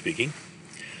Buck Benny speaking.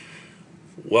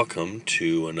 Welcome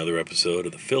to another episode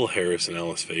of the Phil Harris and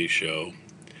Alice Faye Show.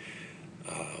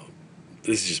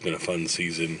 This has just been a fun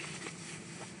season.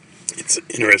 It's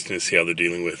interesting to see how they're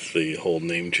dealing with the whole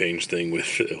name change thing with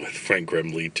Frank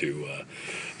Gremley to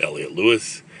Elliot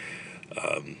Lewis.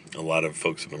 A lot of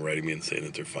folks have been writing me and saying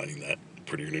that they're finding that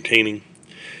pretty entertaining.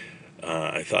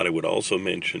 I thought I would also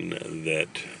mention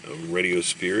that Radio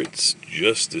Spirits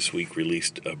just this week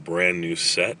released a brand new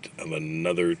set of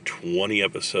another 20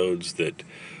 episodes that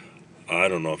I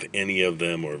don't know if any of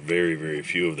them or very, very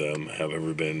few of them have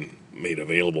ever been made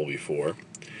available before.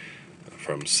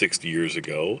 from 60 years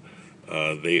ago.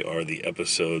 They are the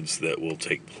episodes that will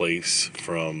take place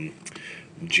from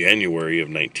January of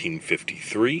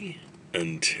 1953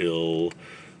 until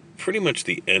pretty much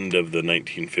the end of the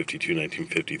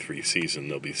 1952-1953 season.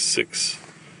 There'll be 6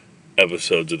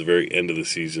 episodes at the very end of the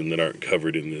season that aren't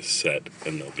covered in this set,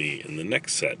 and they'll be in the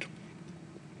next set.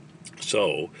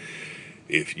 So,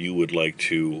 if you would like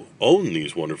to own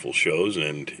these wonderful shows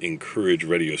and encourage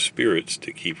Radio Spirits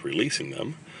to keep releasing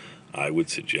them, I would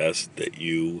suggest that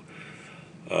you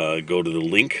go to the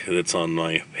link that's on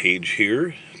my page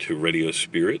here to Radio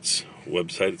Spirits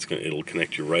website. It'll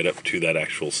connect you right up to that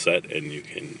actual set, and you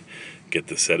can get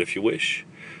the set if you wish,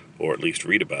 or at least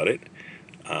read about it.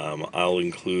 I'll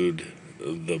include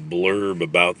the blurb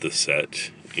about the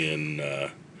set in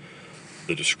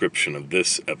the description of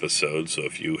this episode. So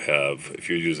if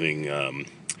you're using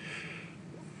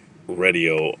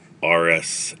radio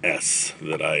RSS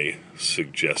that I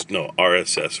suggest,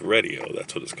 RSS Radio,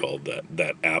 that's what it's called,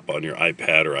 that app on your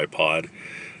iPad or iPod,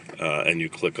 and you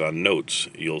click on notes,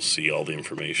 you'll see all the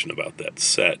information about that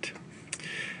set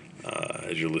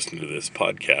as you're listening to this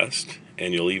podcast,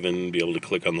 and you'll even be able to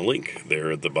click on the link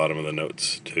there at the bottom of the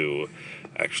notes to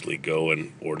actually go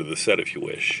and order the set if you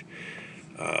wish.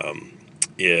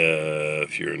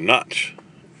 If you're not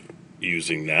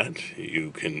using that,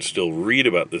 you can still read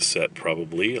about this set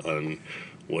probably on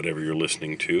whatever you're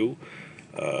listening to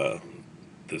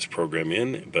this program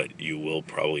in, but you will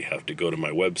probably have to go to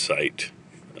my website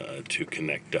to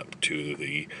connect up to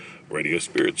the Radio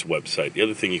Spirits website. The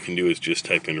other thing you can do is just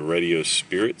type in Radio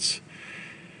Spirits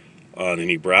on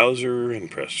any browser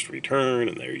and press return,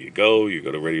 and there you go. You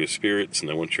go to Radio Spirits, and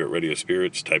then once you're at Radio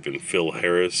Spirits, type in Phil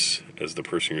Harris as the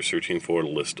person you're searching for to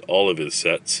list all of his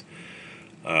sets.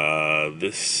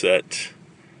 This set,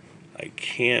 I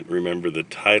can't remember the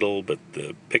title, but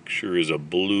the picture is a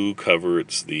blue cover.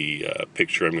 It's the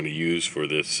picture I'm going to use for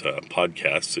this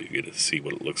podcast, so you get to see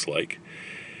what it looks like.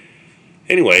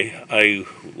 Anyway,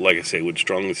 like I say, would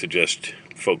strongly suggest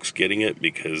folks getting it,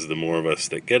 because the more of us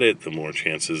that get it, the more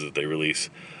chances that they release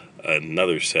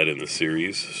another set in the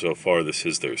series. So far, this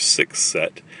is their 6th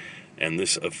set, and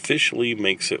this officially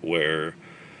makes it where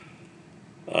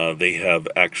they have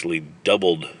actually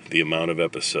doubled the amount of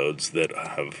episodes that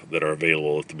are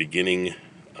available. At the beginning,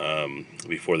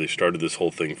 before they started this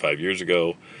whole thing 5 years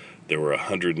ago, there were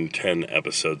 110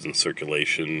 episodes in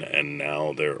circulation, and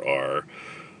now there are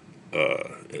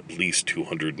at least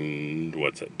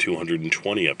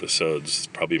 220 episodes,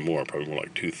 probably more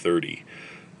like 230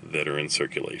 that are in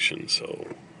circulation. So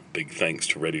big thanks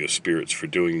to Radio Spirits for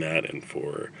doing that and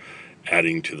for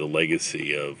adding to the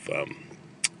legacy of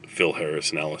Phil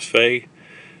Harris and Alice Faye.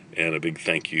 And a big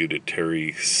thank you to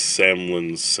Terry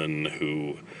Samlinson,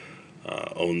 who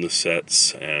owned the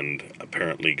sets and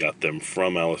apparently got them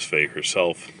from Alice Faye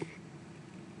herself,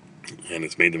 and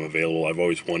it's made them available. I've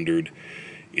always wondered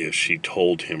if she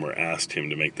told him or asked him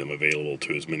to make them available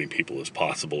to as many people as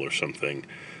possible or something,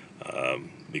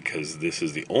 because this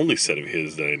is the only set of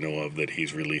his that I know of that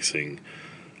he's releasing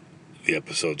the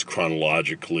episodes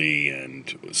chronologically,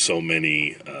 and so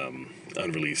many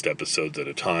unreleased episodes at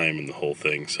a time and the whole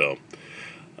thing. So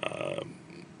I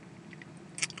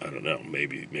don't know,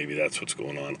 maybe that's what's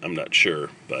going on. I'm not sure,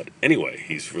 but anyway,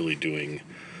 he's really doing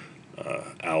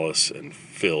Alice and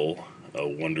Phil a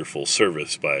wonderful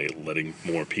service by letting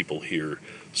more people hear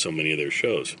so many of their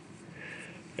shows.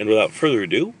 And without further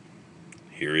ado,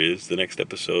 here is the next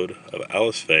episode of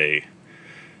Alice Faye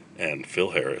and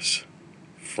Phil Harris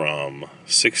from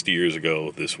 60 years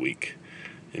ago this week.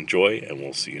 Enjoy, and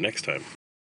we'll see you next time.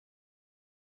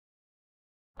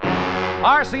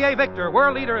 RCA Victor,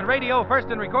 world leader in radio, first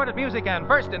in recorded music, and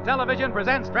first in television,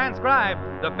 presents transcribed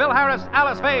the Phil Harris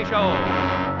Alice Faye Show.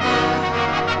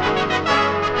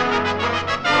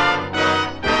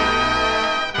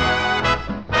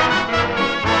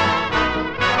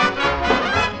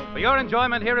 For your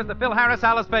enjoyment, here is the Phil Harris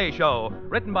Alice Faye Show,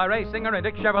 written by Ray Singer and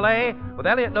Dick Chevrolet, with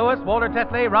Elliot Lewis, Walter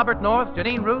Tetley, Robert North,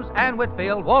 Janine Roos, Ann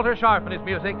Whitfield, Walter Sharp in his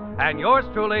music, and yours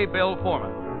truly, Bill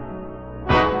Foreman.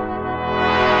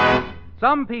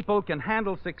 Some people can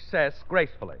handle success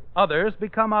gracefully. Others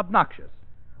become obnoxious.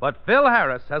 But Phil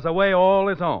Harris has a way all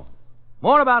his own.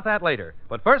 More about that later.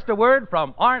 But first, a word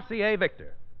from RCA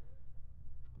Victor.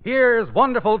 Here's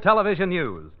wonderful television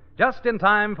news. Just in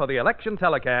time for the election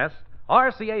telecast,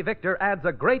 RCA Victor adds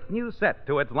a great new set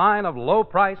to its line of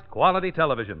low-priced quality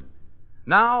television.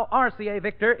 Now, RCA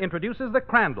Victor introduces the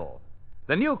Crandall.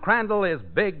 The new Crandall is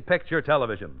big picture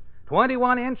television.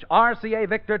 21-inch RCA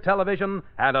Victor television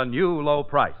at a new low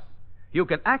price. You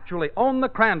can actually own the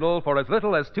Crandall for as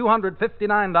little as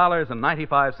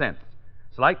 $259.95.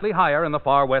 slightly higher in the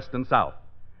far west and south.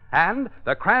 And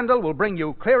the Crandall will bring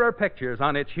you clearer pictures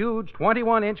on its huge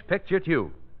 21-inch picture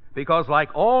tube, because like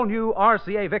all new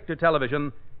RCA Victor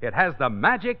television, it has the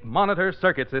Magic Monitor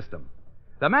circuit system.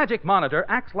 The Magic Monitor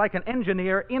acts like an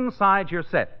engineer inside your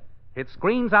set. It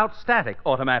screens out static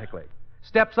automatically,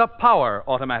 steps up power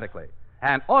automatically,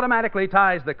 and automatically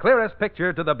ties the clearest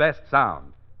picture to the best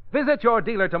sound. Visit your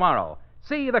dealer tomorrow.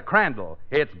 See the Crandall.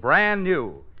 It's brand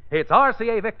new. It's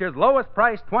RCA Victor's lowest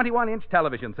priced 21-inch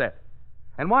television set.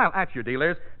 And while at your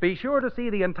dealers, be sure to see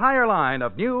the entire line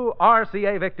of new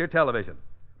RCA Victor television.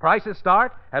 Prices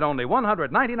start at only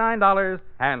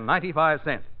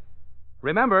 $199.95.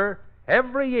 Remember,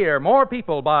 every year more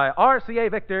people buy RCA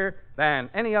Victor than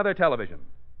any other television.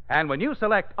 And when you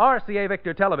select RCA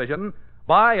Victor television,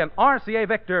 buy an RCA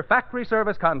Victor factory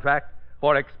service contract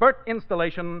for expert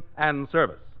installation and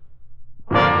service.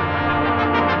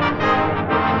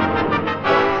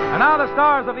 And now the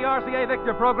stars of the RCA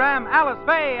Victor program, Alice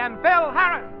Faye and Phil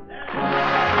Harris.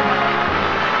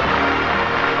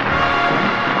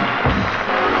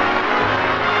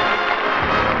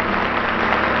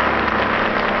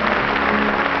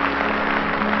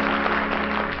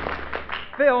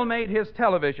 Phil made his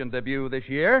television debut this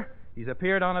year. He's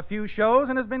appeared on a few shows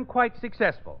and has been quite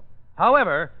successful.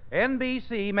 However,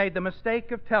 NBC made the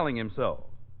mistake of telling him so.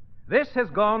 This has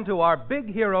gone to our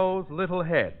big hero's little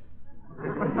head,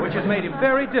 which has made him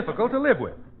very difficult to live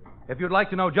with. If you'd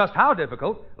like to know just how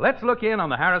difficult, let's look in on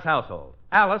the Harris household.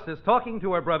 Alice is talking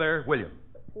to her brother, William.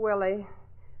 Willie,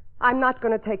 I'm not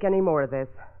going to take any more of this.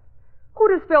 Who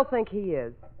does Phil think he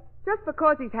is? Just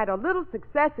because he's had a little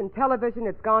success in television,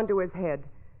 it's gone to his head.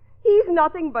 He's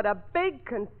nothing but a big,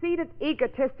 conceited,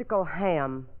 egotistical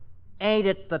ham. Ain't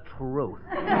it the truth?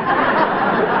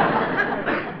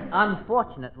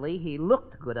 Unfortunately, he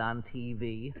looked good on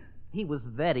TV. He was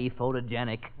very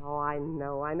photogenic. Oh, I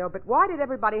know. But why did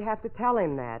everybody have to tell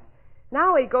him that?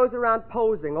 Now he goes around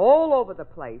posing all over the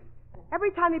place.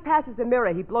 Every time he passes a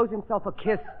mirror, he blows himself a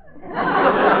kiss.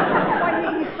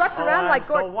 Why, he struts around like...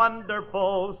 so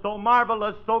wonderful, so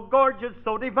marvelous, so gorgeous,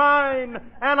 so divine,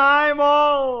 and I'm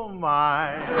all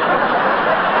mine. Yes,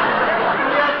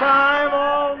 I'm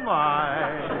all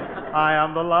mine. I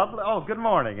am the lovely... Oh, good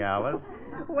morning, Alice.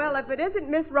 Well, if it isn't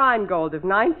Miss Rheingold of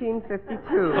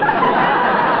 1952.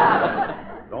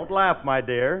 Don't laugh, my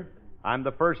dear. I'm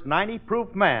the first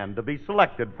 90-proof man to be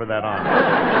selected for that honor.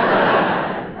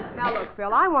 Now, look,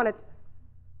 Phil, I want to...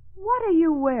 What are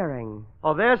you wearing?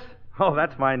 Oh, this? Oh,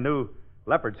 that's my new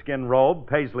leopard skin robe,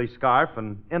 paisley scarf,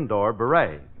 and indoor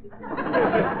beret.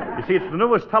 You see, it's the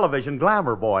newest television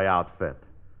glamour boy outfit.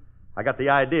 I got the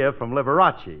idea from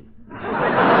Liberace.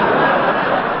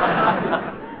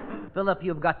 Philip,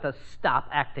 you've got to stop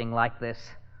acting like this.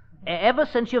 Ever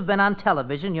since you've been on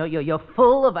television, you're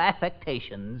full of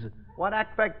affectations. What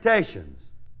affectations?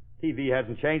 TV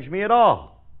hasn't changed me at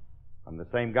all. I'm the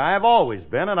same guy I've always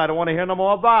been, and I don't want to hear no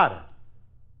more about it.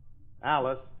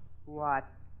 Alice. What?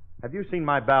 Have you seen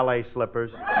my ballet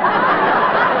slippers?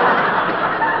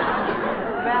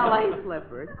 Ballet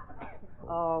slippers?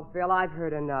 Oh, Phil, I've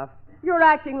heard enough. You're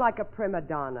acting like a prima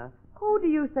donna. Who do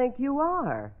you think you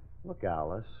are? Look,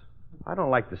 Alice, I don't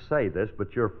like to say this,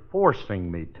 but you're forcing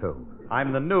me to.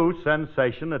 I'm the new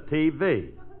sensation of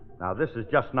TV. Now, this is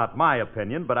just not my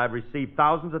opinion, but I've received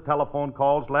thousands of telephone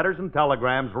calls, letters, and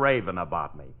telegrams raving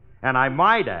about me. And I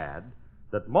might add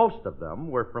that most of them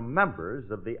were from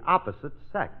members of the opposite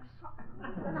sex.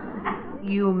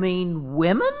 You mean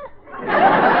women?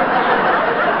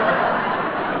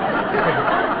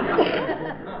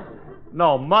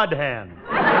 No, mud hens.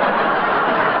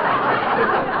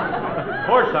 Of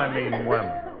course I mean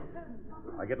women.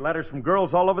 I get letters from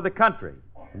girls all over the country,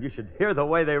 and you should hear the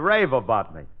way they rave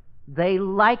about me. They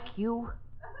like you?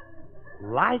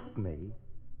 Like me?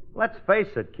 Let's face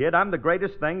it, kid, I'm the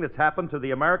greatest thing that's happened to the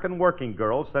American working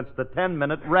girl since the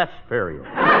 10-minute rest period.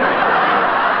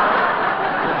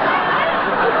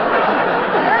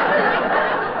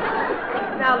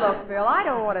 Now, look, Phil, I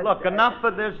don't want to... Look, enough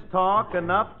of this talk,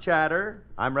 enough chatter.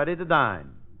 I'm ready to dine.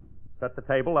 Set the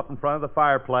table up in front of the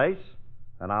fireplace,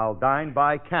 and I'll dine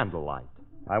by candlelight.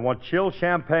 I want chilled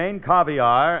champagne,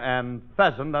 caviar, and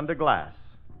pheasant under glass.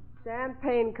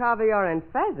 Champagne, caviar, and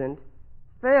pheasant?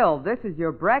 Phil, this is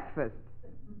your breakfast.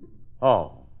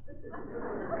 Oh.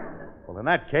 Well, in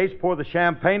that case, pour the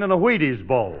champagne in a Wheaties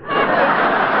bowl.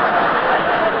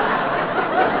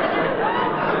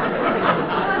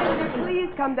 Please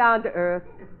come down to earth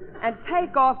and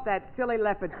take off that silly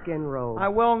leopard skin robe. I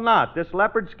will not. This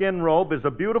leopard skin robe is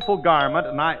a beautiful garment,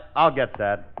 and I'll get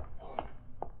that.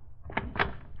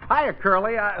 Hiya,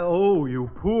 Curly. Oh,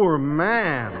 you poor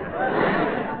man.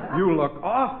 You look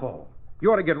awful.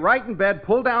 You ought to get right in bed,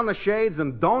 pull down the shades,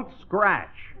 and don't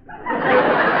scratch.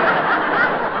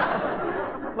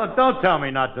 Look, don't tell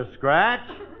me not to scratch.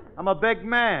 I'm a big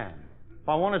man. If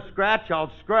I want to scratch,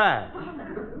 I'll scratch.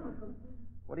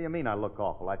 What do you mean I look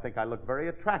awful? I think I look very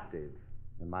attractive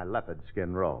in my leopard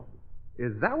skin robe.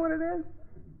 Is that what it is?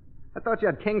 I thought you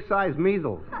had king-size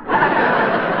measles.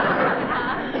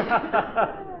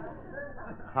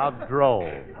 How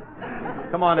droll.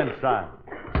 Come on inside.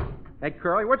 Hey,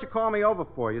 Curly, what'd you call me over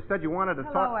for? You said you wanted to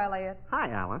talk... Hello, Elliot. Hi,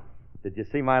 Alice. Did you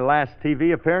see my last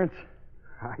TV appearance?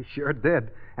 I sure did.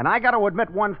 And I got to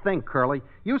admit one thing, Curly.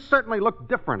 You certainly look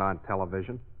different on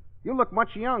television. You look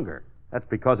much younger. That's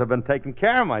because I've been taking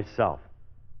care of myself.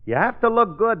 You have to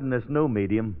look good in this new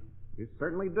medium. You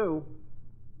certainly do.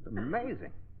 It's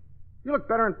amazing. You look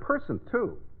better in person,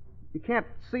 too. You can't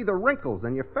see the wrinkles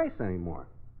in your face anymore.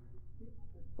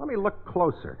 Let me look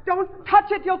closer. Don't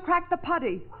touch it. You'll crack the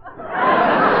putty.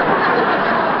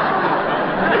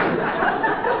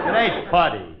 It ain't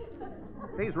putty.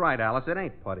 He's right, Alice. It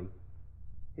ain't putty.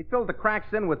 He filled the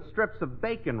cracks in with strips of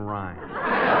bacon rind.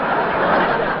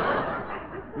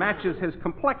 Matches his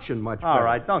complexion much better. All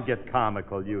right, don't get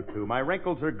comical, you two. My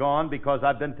wrinkles are gone because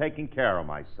I've been taking care of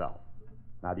myself.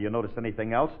 Now, do you notice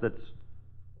anything else that's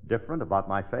different about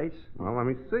my face? Well, let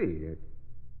me see.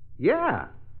 Yeah,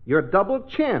 your double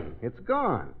chin. It's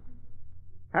gone.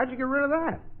 How'd you get rid of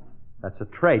that? That's a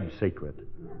trade secret.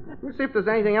 Let me see if there's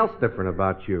anything else different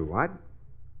about you.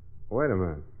 Wait a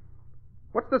minute.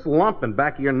 What's this lump in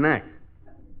back of your neck?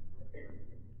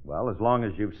 Well, as long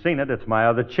as you've seen it, it's my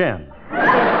other chin.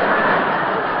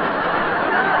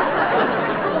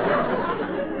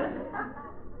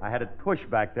 I had it pushed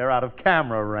back there out of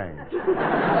camera range.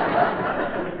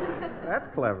 That's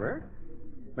clever.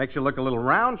 Makes you look a little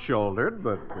round-shouldered,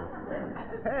 but...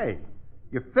 hey,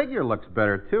 your figure looks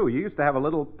better, too. You used to have a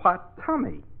little pot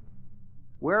tummy.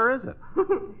 Where is it?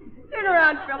 Turn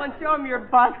around, Phil, and show him your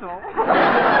bustle.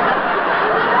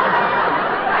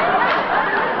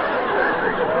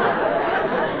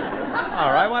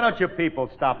 All right, why don't you people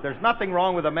stop? There's nothing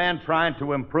wrong with a man trying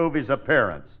to improve his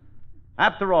appearance.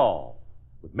 After all,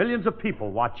 with millions of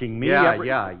people watching me...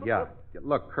 Yeah.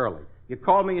 Look, Curly, you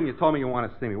called me and you told me you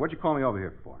want to see me. What'd you call me over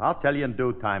here for? I'll tell you in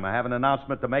due time. I have an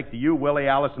announcement to make to you, Willie,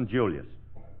 Alice, and Julius.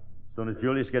 As soon as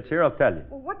Julius gets here, I'll tell you.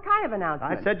 Well, what kind of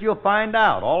announcement? I said you'll find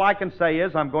out. All I can say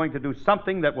is I'm going to do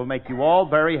something that will make you all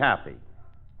very happy.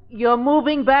 You're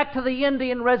moving back to the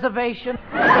Indian reservation?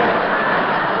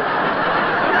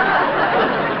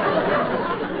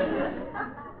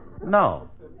 No.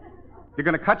 You're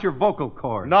going to cut your vocal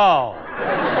cords. No.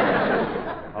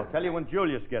 I'll tell you when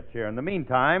Julius gets here. In the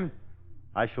meantime,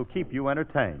 I shall keep you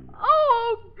entertained.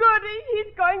 Oh, goody.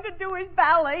 He's going to do his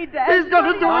ballet dance. He's going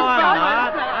to do his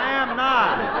ballet dance. I am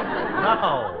not.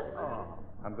 No.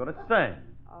 I'm going to sing.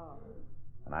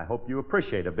 And I hope you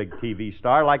appreciate a big TV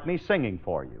star like me singing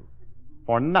for you.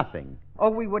 For nothing. Oh,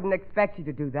 we wouldn't expect you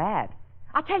to do that.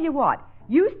 I'll tell you what.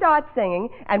 You start singing,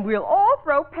 and we'll all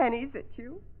throw pennies at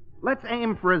you. Let's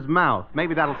aim for his mouth.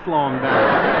 Maybe that'll slow him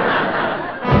down.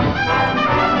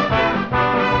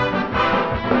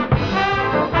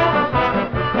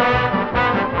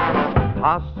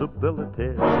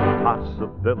 Possibilities,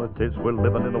 possibilities. We're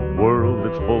living in a world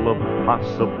that's full of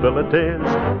possibilities.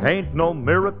 Ain't no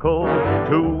miracle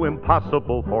too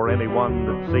impossible for anyone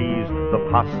that sees the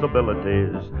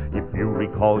possibilities. If you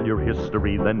recall your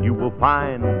history, then you will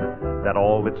find that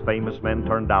all its famous men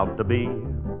turned out to be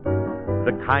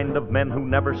the kind of men who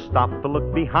never stopped to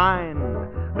look behind.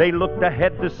 They looked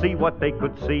ahead to see what they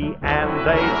could see, and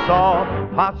they saw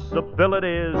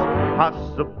possibilities,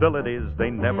 possibilities. They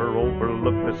never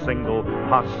overlooked a single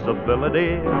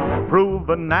possibility.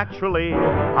 Proven naturally,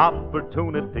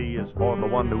 opportunity is for the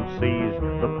one who sees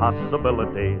the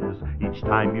possibilities. Each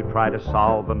time you try to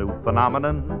solve a new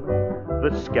phenomenon,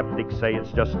 the skeptics say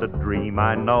it's just a dream,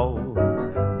 I know.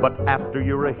 But after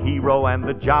you're a hero and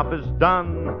the job is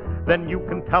done, then you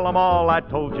can tell them all I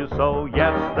told you so.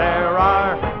 Yes, there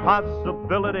are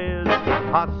possibilities,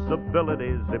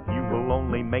 possibilities. If you will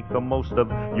only make the most of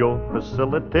your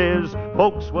facilities,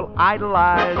 folks will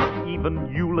idolize,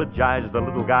 even eulogize the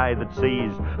little guy that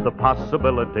sees the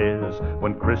possibilities.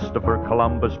 When Christopher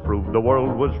Columbus proved the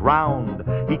world was round,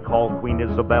 he called Queen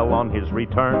Isabel on his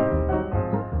return.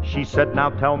 She said,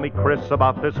 now tell me, Chris,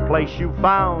 about this place you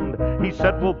found. He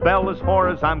said, well, Belle, as far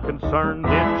as I'm concerned, it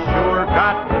sure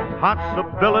got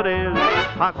possibilities,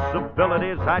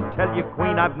 possibilities. I tell you,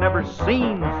 Queen, I've never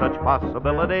seen such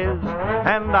possibilities.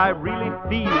 And I really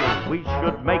feel we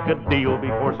should make a deal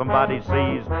before somebody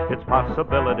sees its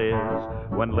possibilities.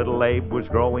 When little Abe was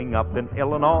growing up in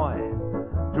Illinois,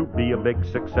 To be a big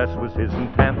success was his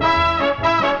intent.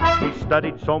 He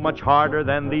studied so much harder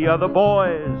than the other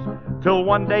boys, till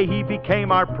one day he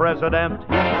became our president. He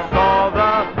saw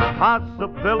the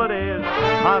possibilities.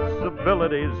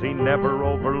 He never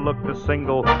overlooked a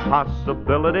single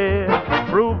possibility.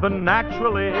 Proven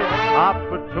naturally,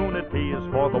 opportunity is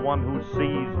for the one who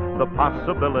sees the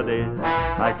possibility.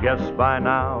 I guess by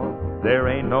now there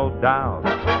ain't no doubt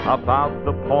about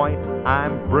the point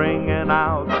I'm bringing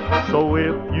out. So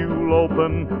if you'll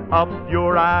open up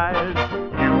your eyes,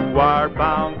 you are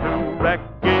bound to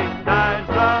recognize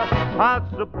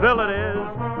the possibilities.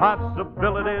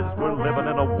 We're living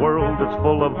in a world that's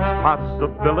full of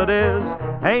possibilities.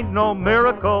 Ain't no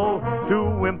miracle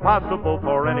too impossible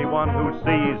for anyone who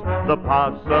sees the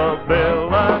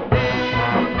possibilities.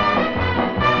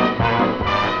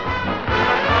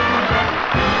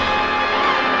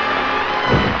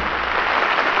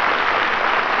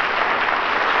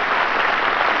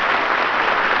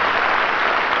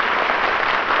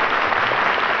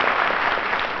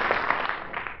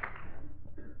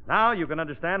 Now you can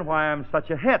understand why I'm such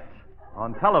a hit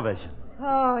on television.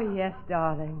 Oh, yes,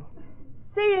 darling.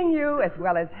 Seeing you as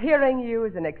well as hearing you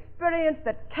is an experience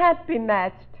that can't be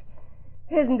matched.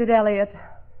 Isn't it, Elliot?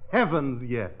 Heavens,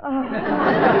 yes. Oh.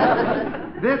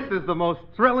 This is the most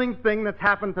thrilling thing that's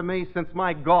happened to me since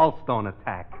my gallstone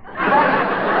attack.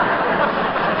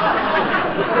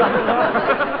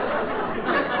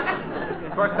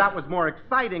 Of course, that was more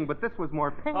exciting, but this was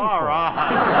more painful. All right.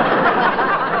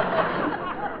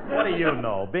 What do you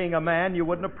know? Being a man, you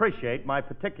wouldn't appreciate my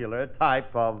particular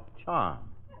type of charm.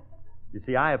 You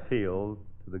see, I appeal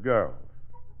to the girls.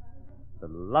 The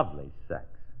lovely sex.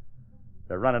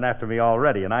 They're running after me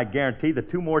already, and I guarantee that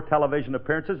 2 more television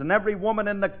appearances, and every woman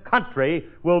in the country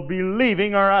will be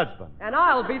leaving her husband. And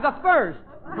I'll be the first.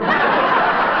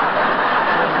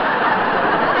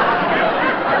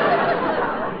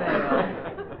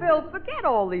 Phil, forget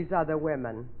all these other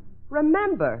women.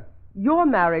 Remember, you're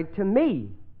married to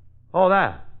me. Oh,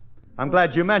 that. I'm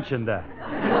glad you mentioned that.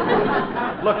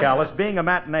 Look, Alice, being a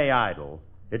matinee idol,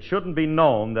 it shouldn't be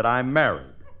known that I'm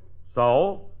married.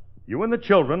 So, you and the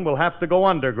children will have to go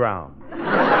underground.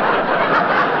 Underground?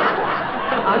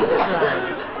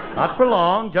 Not for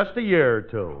long, just a year or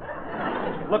 2.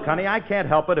 Look, honey, I can't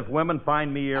help it if women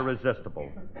find me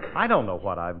irresistible. I don't know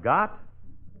what I've got.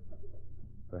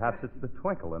 Perhaps it's the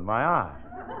twinkle in my eye,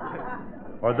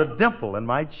 or the dimple in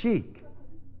my cheek,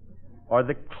 or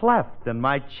the cleft in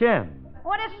my chin.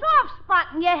 Or the soft spot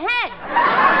in your head.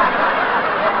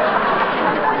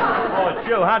 Oh, it's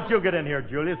you. How'd you get in here,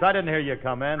 Julius? I didn't hear you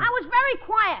come in. I was very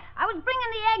quiet. I was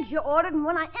bringing the eggs you ordered, and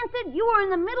when I entered, you were in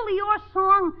the middle of your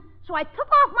song, so I took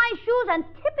off my shoes and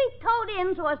tippy-toed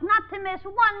in so as not to miss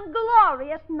one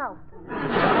glorious note.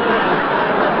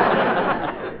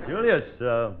 Julius,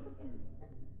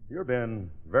 you've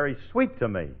been very sweet to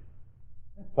me.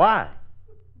 Why?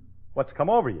 What's come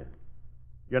over you?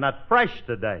 You're not fresh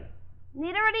today.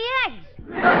 Neither are the eggs.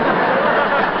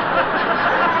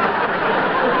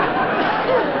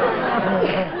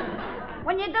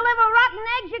 When you deliver rotten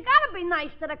eggs, you gotta be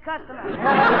nice to the customer.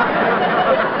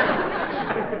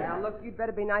 Now, look, you'd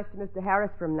better be nice to Mr.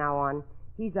 Harris from now on.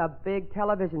 He's a big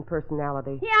television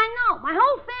personality. Yeah, I know. My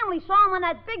whole family saw him on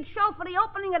that big show for the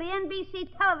opening of the NBC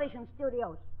television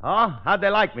studios. Oh, how'd they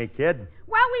like me, kid?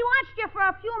 Well, we watched you for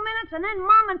a few minutes, and then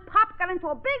Mom and Pop got into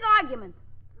a big argument.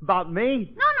 About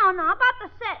me? No, about the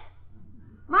set.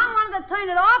 Mom wanted to turn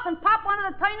it off, and Pop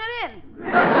wanted to turn it in.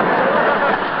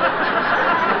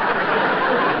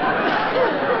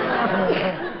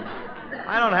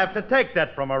 I don't have to take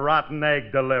that from a rotten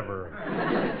egg deliverer.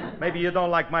 Maybe you don't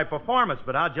like my performance,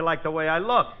 but how'd you like the way I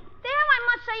look? Dale, I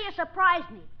must say you surprised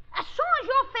me. As soon as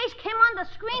your face came on the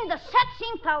screen, the set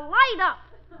seemed to light up.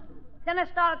 Then it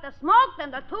started to smoke, then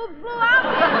the tubes blew out.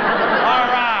 All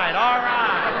right.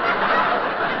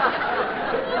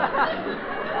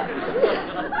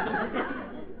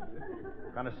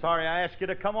 Kind of sorry I asked you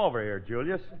to come over here,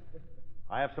 Julius.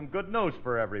 I have some good news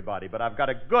for everybody, but I've got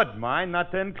a good mind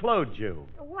not to include you.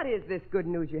 What is this good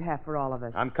news you have for all of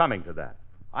us? I'm coming to that.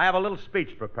 I have a little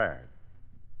speech prepared.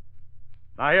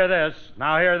 Now hear this.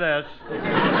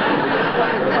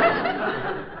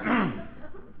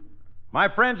 My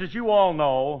friends, as you all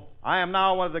know, I am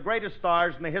now one of the greatest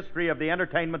stars in the history of the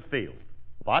entertainment field.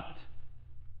 But,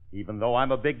 even though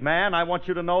I'm a big man, I want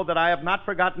you to know that I have not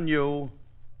forgotten you,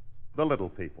 the little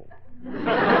people.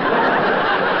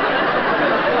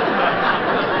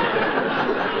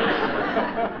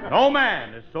 No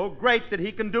man is so great that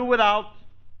he can do without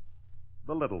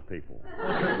the little people.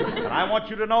 And I want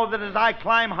you to know that as I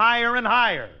climb higher and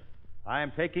higher, I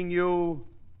am taking you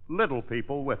little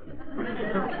people with me.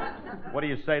 What do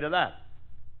you say to that?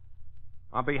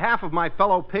 On behalf of my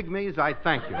fellow pygmies, I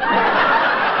thank you.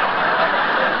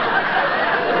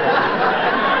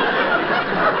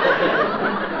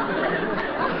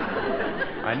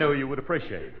 I knew you would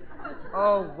appreciate it.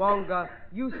 Oh, Wonga,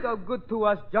 you so good to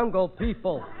us jungle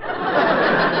people. All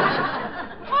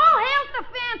hail the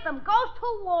Phantom. Goes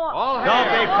to war. Don't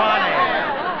be funny.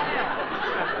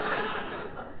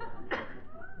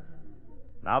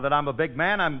 Now that I'm a big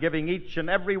man, I'm giving each and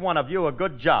every one of you a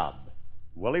good job.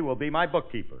 Willie will be my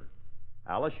bookkeeper.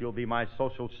 Alice, you'll be my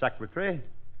social secretary.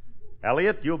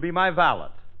 Elliot, you'll be my valet.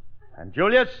 And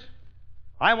Julius,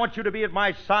 I want you to be at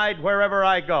my side wherever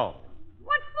I go.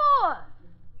 What for?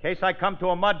 In case I come to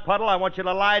a mud puddle, I want you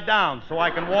to lie down so I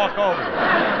can walk over.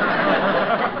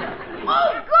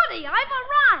 Oh, goody, I've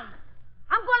arrived.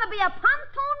 I'm going to be a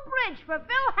pontoon bridge for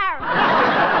Phil Harris.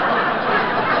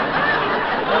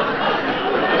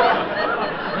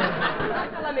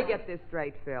 Let me get this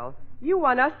straight, Phil. You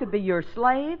want us to be your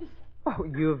slaves? Oh,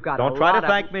 you've got Don't a try lot to of...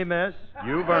 thank me, miss.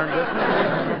 You've earned it.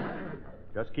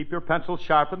 Just keep your pencils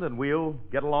sharpened and we'll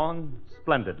get along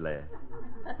splendidly.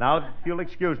 Now, if you'll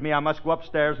excuse me, I must go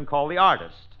upstairs and call the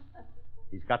artist.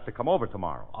 He's got to come over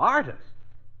tomorrow. Artist?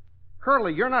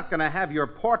 Curly, you're not going to have your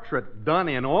portrait done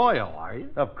in oil, are you?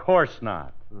 Of course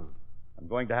not. I'm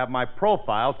going to have my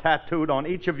profile tattooed on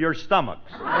each of your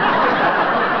stomachs.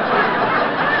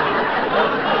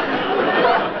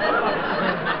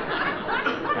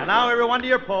 And now, everyone to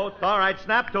your posts. All right,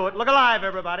 snap to it. Look alive,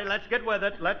 everybody. Let's get with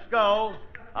it. Let's go.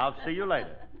 I'll see you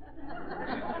later.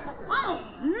 Oh,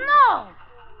 no.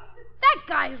 That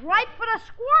guy's right for the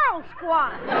squirrel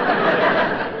squad.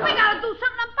 We got to do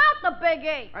something about the Big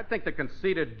Ape. I think the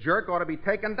conceited jerk ought to be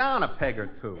taken down a peg or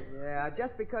two. Yeah,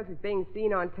 just because he's being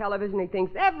seen on television, he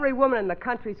thinks every woman in the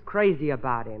country's crazy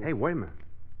about him. Hey, wait a minute.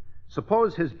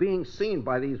 Suppose his being seen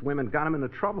by these women got him into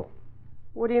trouble.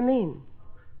 What do you mean?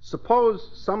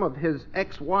 Suppose some of his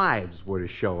ex-wives were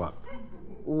to show up.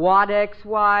 What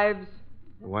ex-wives?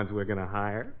 The ones we're going to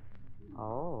hire.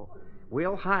 Oh.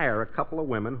 We'll hire a couple of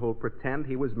women who'll pretend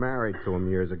he was married to him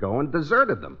years ago and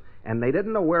deserted them. And they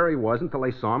didn't know where he was until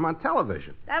they saw him on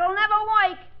television. That'll never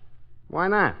work. Why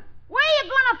not? Where are you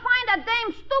going to find a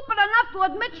dame stupid enough to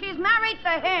admit she's married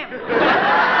to him?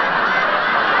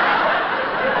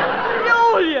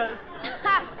 Julius!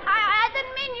 I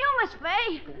didn't mean you, Miss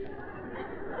Fay.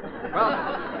 Well,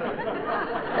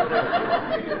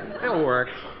 it'll work.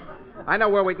 I know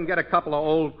where we can get a couple of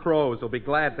old crows who'll be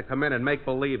glad to come in and make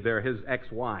believe they're his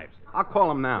ex-wives. I'll call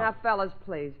them now. Now, fellas,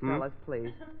 please.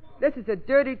 This is a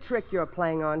dirty trick you're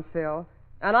playing on, Phil.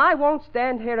 And I won't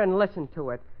stand here and listen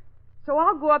to it. So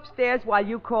I'll go upstairs while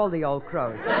you call the old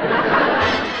crows.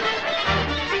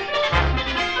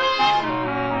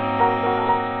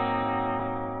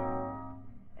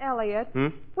 Elliot,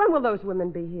 when will those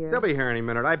women be here? They'll be here any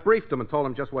minute. I briefed them and told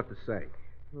them just what to say.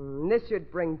 This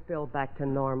should bring Phil back to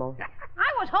normal.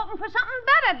 I was hoping for something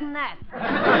better than that.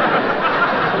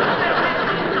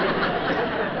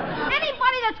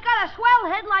 Anybody that's got a swell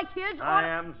head like his I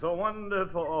am so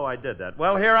wonderful. Oh, I did that.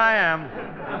 Well, here I am.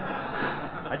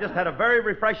 I just had a very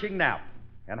refreshing nap.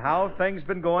 And how have things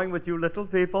been going with you little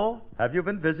people? Have you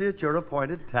been busy at your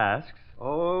appointed tasks?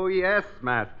 Oh, yes,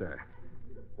 Master.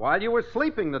 While you were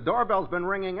sleeping, the doorbell's been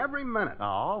ringing every minute.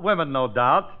 Oh, women, no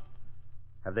doubt.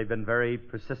 Have they been very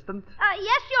persistent?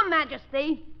 Yes, Your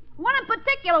Majesty. One in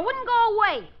particular wouldn't go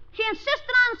away. She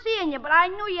insisted on seeing you, but I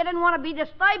knew you didn't want to be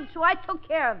disturbed, so I took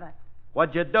care of her.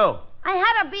 What'd you do? I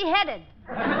had her beheaded.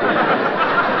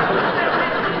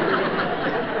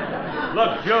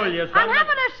 Look, Julius, I'm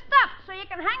having her stuffed so you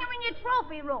can hang her in your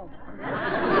trophy room.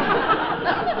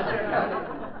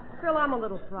 Phil, I'm a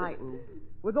little frightened.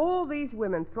 With all these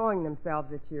women throwing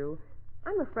themselves at you,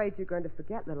 I'm afraid you're going to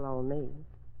forget little old me.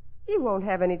 You won't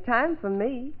have any time for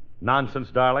me.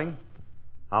 Nonsense, darling.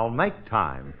 I'll make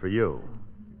time for you.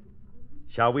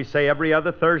 Shall we say every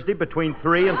other Thursday between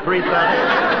 3 and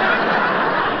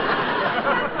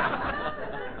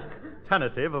 3:30?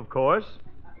 Tentative, of course.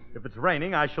 If it's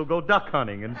raining, I shall go duck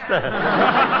hunting instead.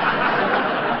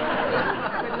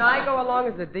 Couldn't I go along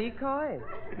as a decoy?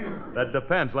 That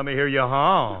depends. Let me hear you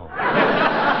honk.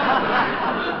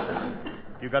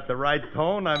 If you got the right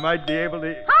tone, I might be able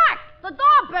to... Hark! The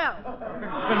doorbell!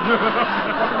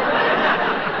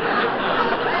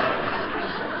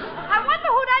 I wonder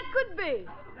who that could be.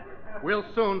 We'll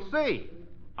soon see.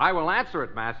 I will answer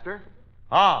it, Master.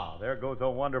 Ah, there goes a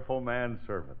wonderful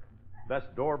manservant.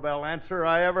 Best doorbell answer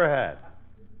I ever had.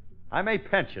 I may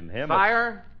pension him.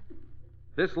 Sire,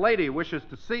 this lady wishes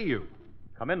to see you.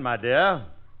 Come in, my dear.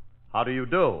 How do you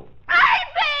do?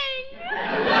 Ivy!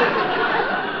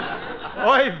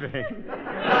 Irving.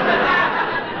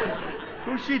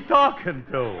 Who's she talking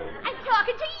to? I'm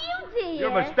talking to you, dear.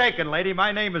 You're mistaken, lady.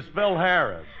 My name is Phil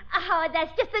Harris. Oh,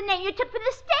 that's just the name you took for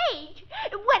the stage.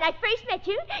 When I first met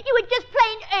you, you were just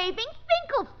plain Irving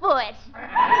Finkelfoot.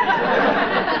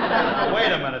 Now,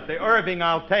 wait a minute. The Irving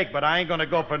I'll take, but I ain't going to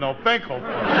go for no Finkelfoot.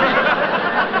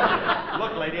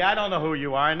 Look, lady, I don't know who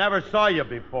you are. I never saw you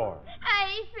before.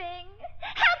 Irving,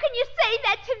 how can you say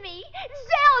that to me?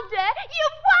 Zelda,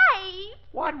 your wife.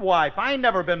 What wife? I ain't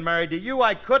never been married to you.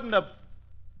 I couldn't have...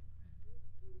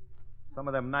 Some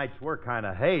of them nights were kind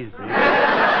of hazy.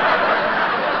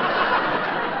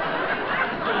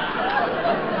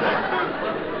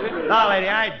 No, lady,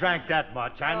 I ain't drank that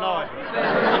much. I know it.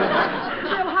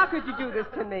 Bill, how could you do this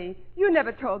to me? You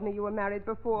never told me you were married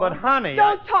before. But, honey,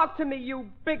 Don't talk to me, you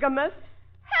bigamist.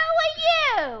 Who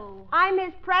are you? I'm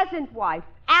his present wife,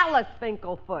 Alice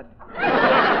Finkelfoot.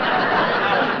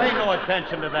 Alice, pay no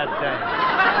attention to that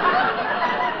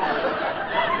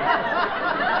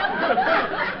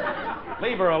dame.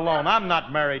 Leave her alone. I'm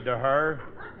not married to her.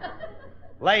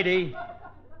 Lady,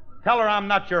 tell her I'm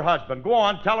not your husband. Go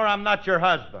on, tell her I'm not your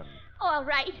husband. All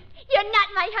right, you're not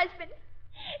my husband.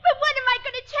 But what am I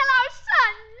going to tell our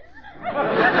sons?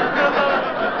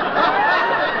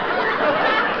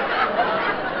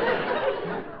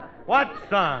 What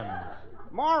sons?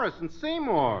 Morris and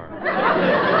Seymour.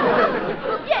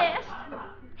 Yes,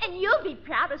 and you'll be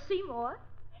proud of Seymour.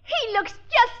 He looks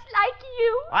just like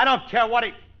you. I don't care what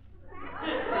he...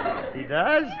 He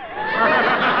does?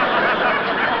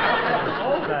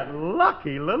 Oh, that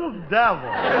lucky little devil.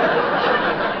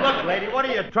 Look, lady, what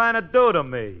are you trying to do to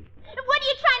me? What are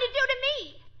you trying to do to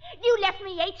me? You left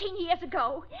me 18 years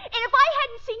ago, and if I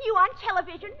hadn't seen you on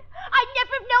television, I'd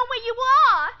never have known where you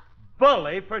are.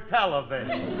 Bully for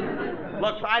television.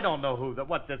 Look, I don't know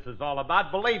what this is all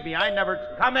about. Believe me, I never...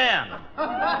 Come in.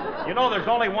 You know, there's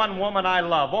only one woman I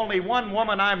love. Only one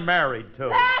woman I'm married to.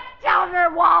 That's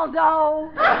Elder Waldo.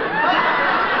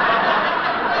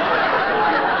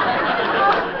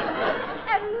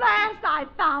 At last I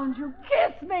found you.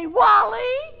 Kiss me, Wally.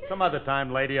 Some other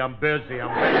time, lady. I'm busy. Who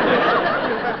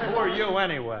are you,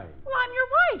 anyway? Well, I'm your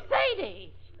wife,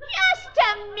 Sadie. Just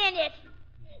a minute.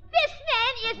 This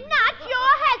man is not your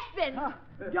husband.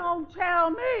 Don't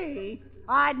tell me.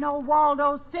 I'd know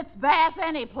Waldo sits bath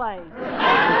any place.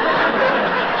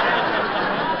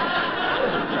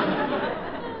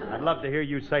 I'd love to hear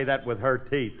you say that with her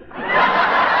teeth.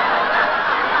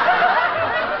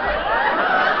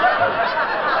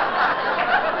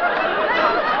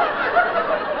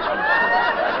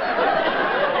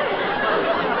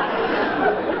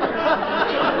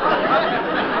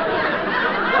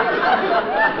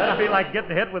 That'd be like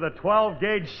getting hit with a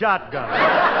 12-gauge shotgun.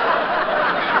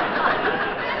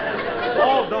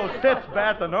 Waldo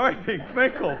Sitzbath and Irving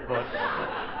Finkelfoot.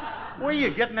 Where are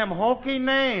you getting them hokey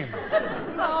names?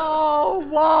 Oh,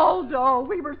 Waldo,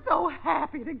 we were so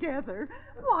happy together.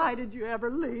 Why did you ever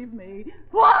leave me?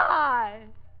 Why?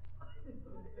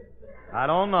 I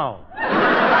don't know.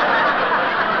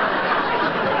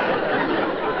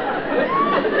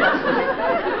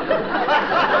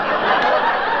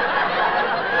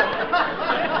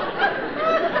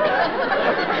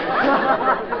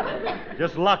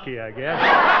 Just lucky, I guess.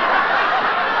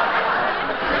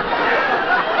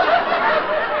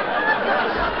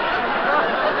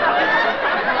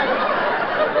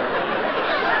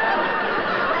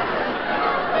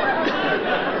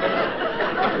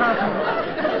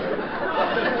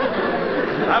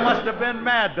 I must have been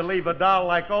mad to leave a doll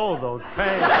like those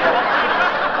pains.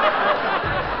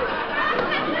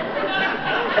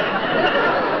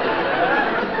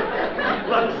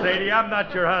 Look, Sadie, I'm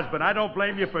not your husband. I don't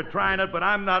blame you for trying it, but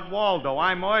I'm not Waldo.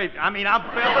 I'm Phil.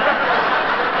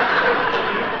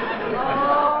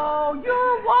 Oh,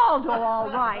 you're Waldo, all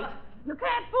right. You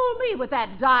can't fool me with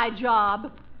that dye job.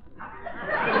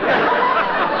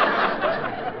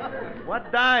 What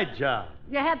dye job?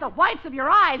 You had the whites of your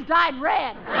eyes dyed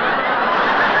red.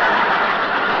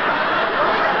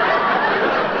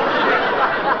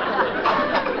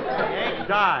 They ain't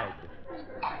dyed.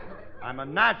 I'm a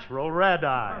natural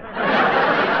red-eye.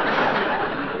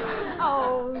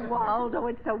 Oh, Waldo,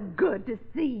 it's so good to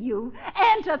see you.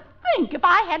 And to think, if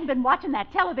I hadn't been watching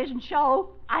that television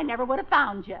show, I never would have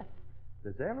found you.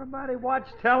 Does everybody watch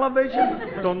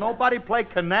television? Don't nobody play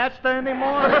canasta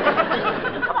anymore?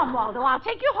 Come on, Waldo, I'll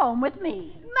take you home with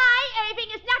me. My Irving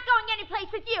is not going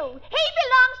anyplace with you. He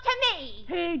belongs to me.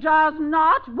 He does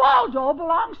not. Waldo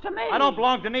belongs to me. I don't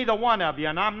belong to neither one of you,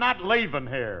 and I'm not leaving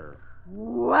here.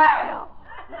 Well.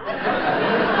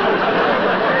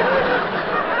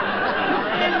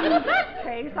 In that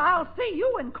case, I'll see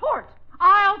you in court.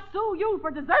 I'll sue you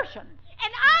for desertion.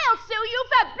 And I'll sue you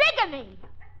for bigamy.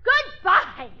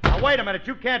 Goodbye. Now, wait a minute.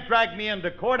 You can't drag me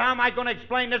into court. How am I going to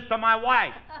explain this to my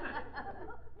wife?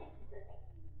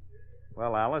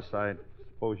 Well, Alice, I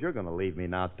suppose you're going to leave me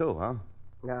now, too, huh?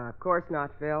 No, of course not,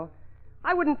 Phil.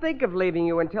 I wouldn't think of leaving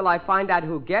you until I find out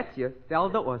who gets you,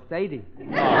 Zelda or Sadie.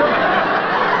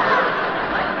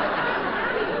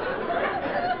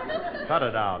 Cut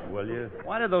it out, will you?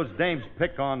 Why do those dames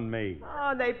pick on me?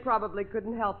 Oh, they probably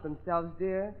couldn't help themselves,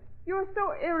 dear. You're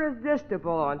so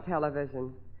irresistible on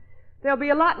television. There'll be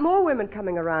a lot more women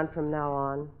coming around from now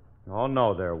on. Oh,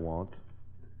 no, there won't.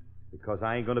 Because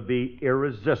I ain't going to be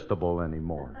irresistible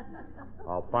anymore.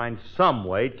 I'll find some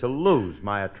way to lose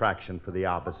my attraction for the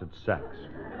opposite sex.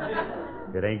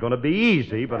 It ain't going to be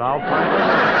easy, but I'll find a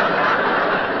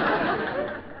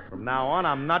way. From now on,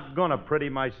 I'm not going to pretty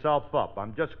myself up.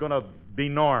 I'm just going to be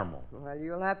normal. Well,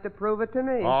 you'll have to prove it to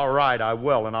me. All right, I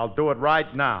will, and I'll do it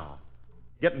right now.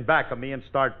 Get in back of me and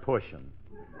start pushing.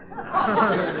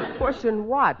 Pushing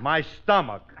what? My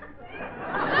stomach.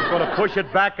 I'm going to push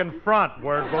it back in front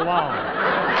where it belongs.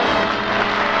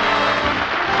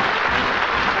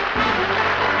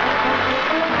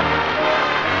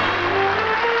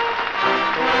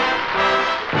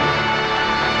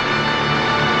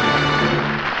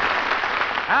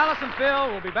 Alice and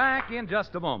Phil will be back in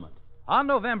just a moment. On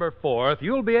November 4th,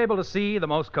 you'll be able to see the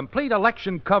most complete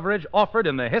election coverage offered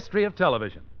in the history of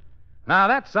television. Now,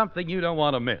 that's something you don't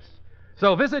want to miss.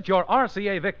 So visit your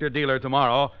RCA Victor dealer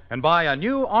tomorrow and buy a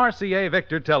new RCA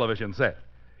Victor television set.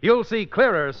 You'll see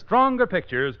clearer, stronger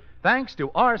pictures thanks to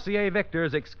RCA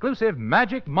Victor's exclusive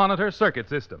Magic Monitor circuit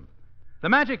system. The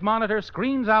Magic Monitor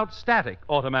screens out static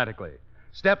automatically,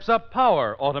 steps up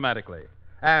power automatically,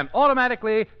 and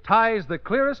automatically ties the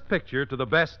clearest picture to the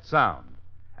best sound.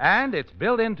 And it's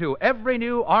built into every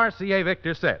new RCA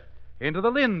Victor set, into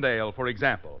the Lindale, for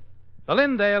example. The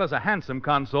Lindale is a handsome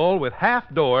console with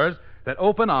half doors that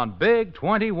open on big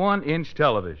 21-inch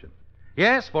television.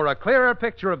 Yes, for a clearer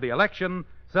picture of the election,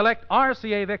 select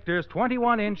RCA Victor's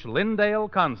 21-inch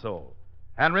Lindale console.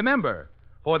 And remember,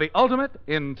 for the ultimate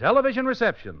in television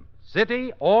reception,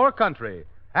 city or country,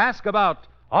 ask about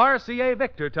RCA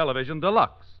Victor Television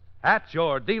Deluxe at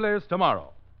your dealers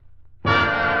tomorrow.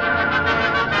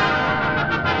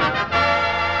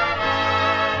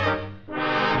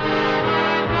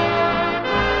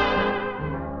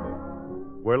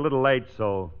 We're a little late,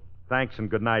 so thanks and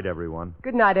good night, everyone.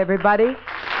 Good night, everybody.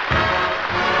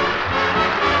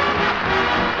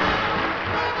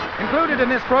 Included in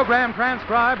this program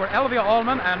transcribed were Elvia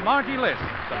Allman and Margie List.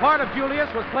 The part of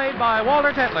Julius was played by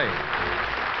Walter Tetley.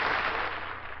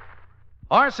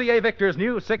 RCA Victor's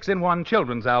new 6-in-1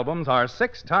 children's albums are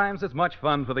 6 times as much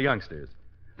fun for the youngsters.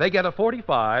 They get a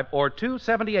 45 or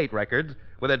 278 records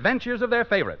with adventures of their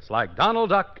favorites like Donald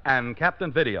Duck and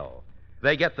Captain Video.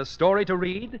 They get the story to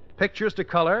read, pictures to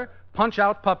color,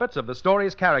 punch-out puppets of the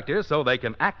story's characters so they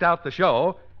can act out the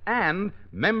show, and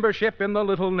membership in the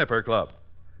Little Nipper Club.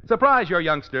 Surprise your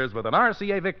youngsters with an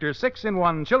RCA Victor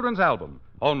 6-in-1 children's album,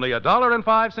 only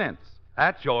 $1.05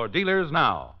 at your dealers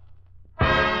now.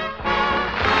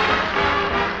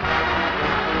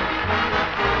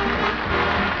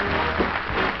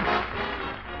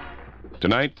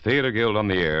 Tonight, Theater Guild on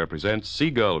the Air presents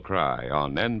Seagull Cry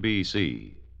on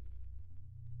NBC.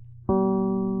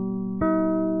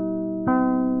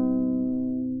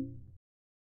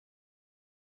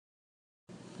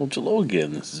 Well, hello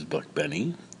again. This is Buck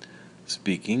Benny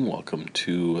speaking. Welcome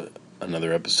to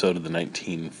another episode of the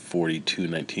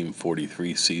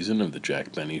 1942-1943 season of the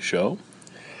Jack Benny Show.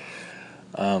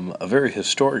 A very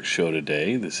historic show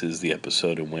today. This is the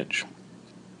episode in which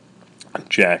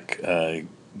Jack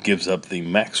gives up the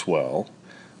Maxwell,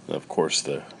 of course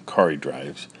the car he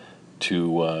drives,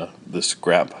 to the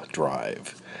scrap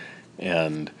drive.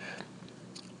 And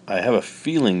I have a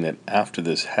feeling that after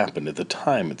this happened, at the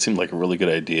time it seemed like a really good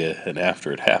idea, and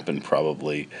after it happened,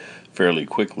 probably fairly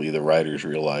quickly, the writers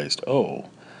realized,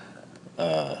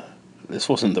 this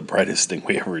wasn't the brightest thing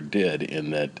we ever did,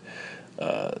 in that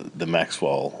the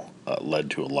Maxwell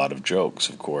led to a lot of jokes,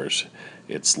 of course.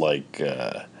 It's like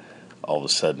all of a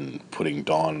sudden putting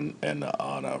Dawn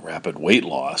on a rapid weight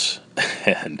loss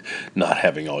and not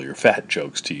having all your fat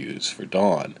jokes to use for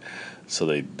Dawn. So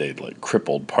they like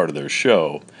crippled part of their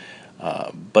show.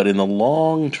 But in the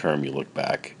long term, you look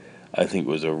back, I think it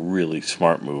was a really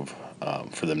smart move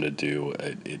for them to do.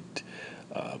 It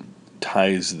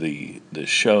ties the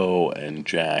show and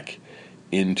Jack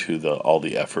into all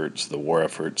the efforts, the war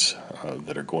efforts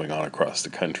that are going on across the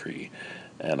country.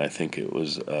 And I think it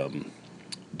was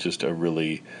just a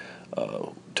really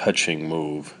touching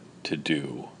move to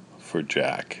do for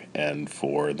Jack and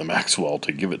for the Maxwell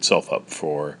to give itself up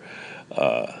for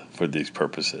these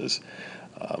purposes.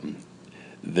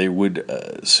 They would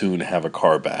soon have a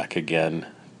car back again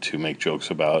to make jokes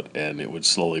about, and it would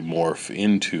slowly morph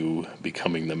into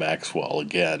becoming the Maxwell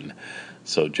again.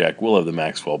 So Jack will have the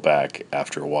Maxwell back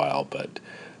after a while, but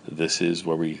this is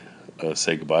where we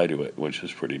say goodbye to it, which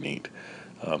is pretty neat.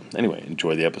 Anyway,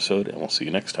 enjoy the episode, and we'll see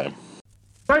you next time.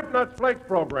 Grape Nuts Flakes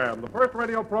program, the first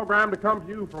radio program to come to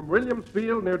you from Williams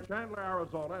Field near Chandler,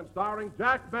 Arizona, and starring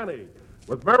Jack Benny,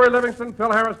 with Mary Livingston,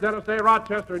 Phil Harris, Dennis A.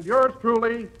 Rochester, and yours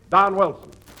truly, Don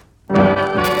Wilson.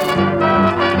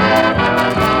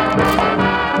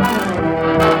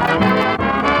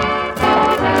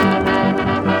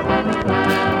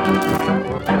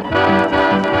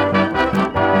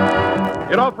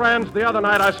 You know, friends, the other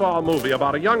night I saw a movie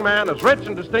about a young man as rich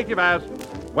and distinctive as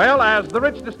the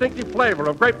rich, distinctive flavor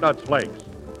of Grape Nuts Flakes.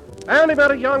 And he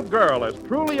met a young girl as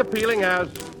truly appealing as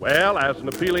an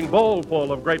appealing bowl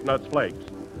full of Grape Nuts Flakes.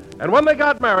 And when they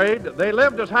got married, they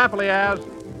lived as happily as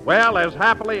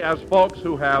folks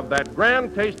who have that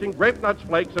grand-tasting Grape Nuts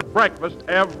Flakes at breakfast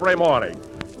every morning.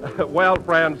 Well,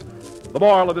 friends, the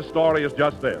moral of this story is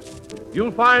just this.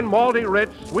 You'll find malty,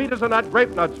 rich, sweet-as-a-nut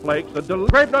Grape Nuts Flakes.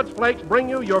 Grape Nuts Flakes bring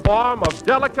you your form of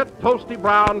delicate, toasty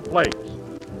brown flakes.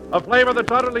 A flavor that's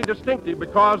utterly distinctive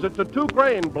because it's a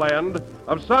two-grain blend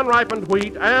of sun-ripened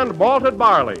wheat and malted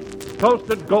barley,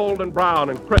 toasted golden brown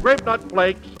and crisp. Grape Nut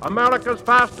Flakes, America's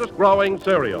fastest-growing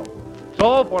cereal.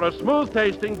 So, for a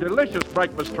smooth-tasting, delicious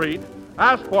breakfast treat,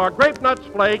 ask for Grape Nuts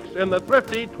Flakes in the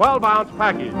thrifty 12-ounce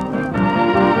package.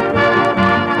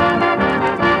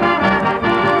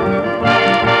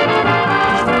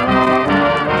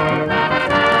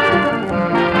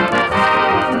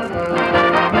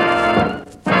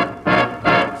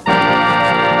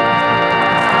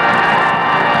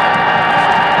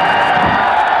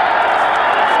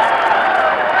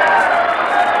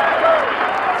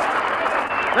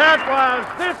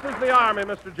 This is the Army,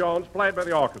 Mr. Jones, played by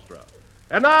the orchestra.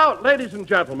 And now, ladies and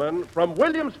gentlemen, from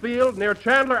Williams Field near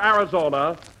Chandler,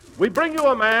 Arizona, we bring you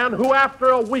a man who, after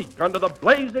a week under the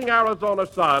blazing Arizona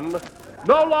sun,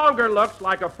 no longer looks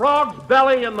like a frog's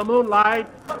belly in the moonlight,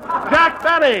 Jack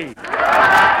Benny.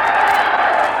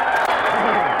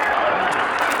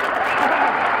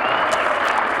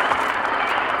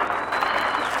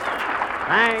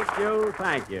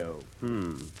 Thank you.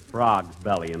 Frog's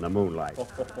belly in the moonlight.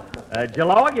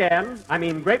 Jello again.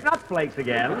 Grape Nut Flakes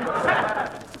again.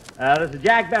 This is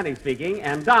Jack Benny speaking.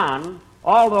 And Don,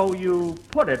 although you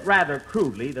put it rather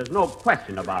crudely, there's no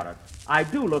question about it. I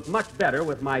do look much better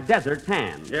with my desert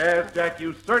tan. Yes, Jack,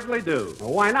 you certainly do.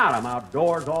 Well, why not? I'm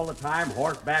outdoors all the time,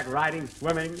 horseback riding,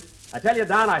 swimming. I tell you,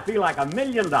 Don, I feel like $1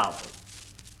 million.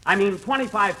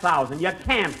 25,000. You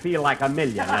can't feel like $1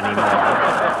 million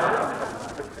anymore.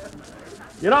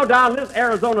 You know, Don, this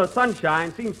Arizona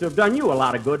sunshine seems to have done you a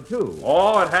lot of good, too.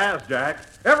 Oh, it has, Jack.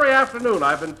 Every afternoon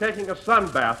I've been taking a sun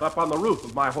bath up on the roof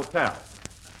of my hotel.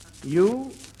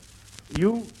 You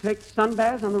take sun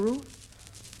baths on the roof?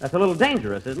 That's a little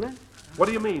dangerous, isn't it? What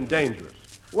do you mean, dangerous?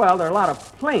 Well, there are a lot of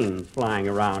planes flying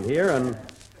around here, and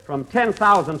from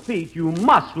 10,000 feet, you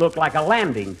must look like a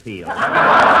landing field.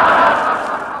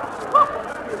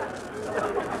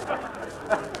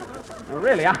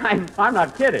 Really, I'm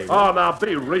not kidding. Oh, now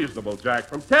be reasonable, Jack.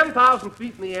 From 10,000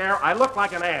 feet in the air, I look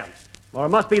like an ant. Well, it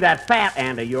must be that fat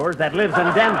ant of yours that lives in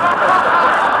Denver.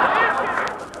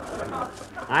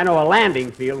 I know a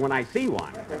landing field when I see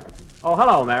one. Oh,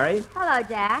 hello, Mary. Hello,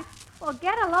 Jack. Well,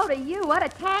 get a load of you. What a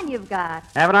tan you've got.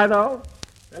 Haven't I, though?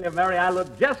 Tell you, Mary, I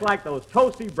look just like those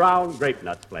toasty brown Grape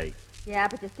Nuts Flakes. Yeah,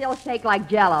 but you still shake like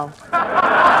Jell-O.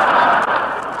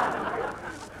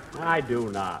 I do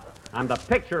not. I'm the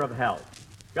picture of health.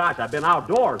 Gosh, I've been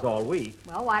outdoors all week.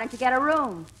 Well, why don't you get a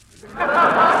room?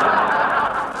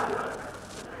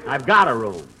 I've got a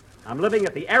room. I'm living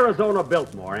at the Arizona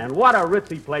Biltmore, and what a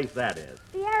ritzy place that is.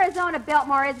 The Arizona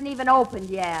Biltmore isn't even opened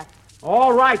yet.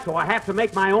 All right, so I have to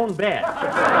make my own bed.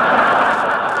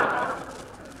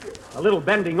 A little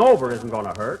bending over isn't going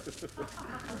to hurt.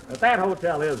 But that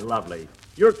hotel is lovely.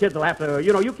 You kids will have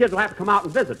to come out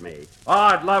and visit me. Oh,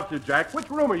 I'd love to, Jack. Which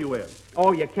room are you in?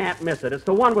 Oh, you can't miss it. It's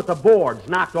the one with the boards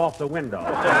knocked off the window.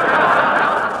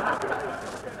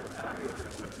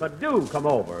 But do come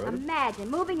over. Imagine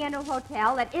moving into a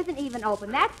hotel that isn't even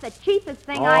open. That's the cheapest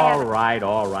thing I ever...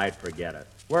 All right, forget it.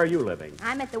 Where are you living?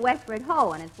 I'm at the Westward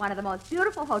Ho, and it's one of the most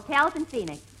beautiful hotels in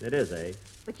Phoenix. It is, eh?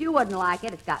 But you wouldn't like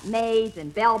it. It's got maids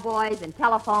and bellboys and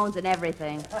telephones and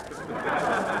everything.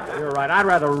 You're right. I'd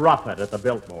rather rough it at the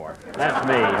Biltmore. That's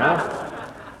me, huh?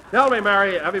 Tell me,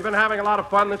 Mary, have you been having a lot of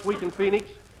fun this week in Phoenix?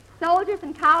 Soldiers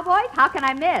and cowboys? How can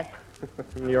I miss?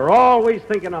 You're always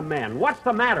thinking of men. What's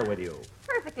the matter with you?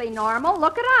 Perfectly normal.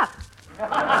 Look it up.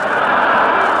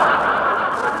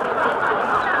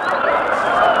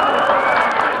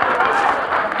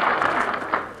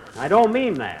 I don't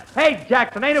mean that. Hey,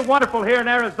 Jackson, ain't it wonderful here in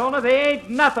Arizona? They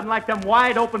ain't nothing like them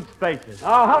wide open spaces.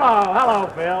 Oh, hello,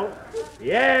 Phil.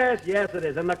 Yes, it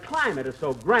is. And the climate is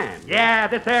so grand. Yeah,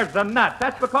 this air's the nuts.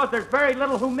 That's because there's very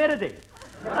little humidity.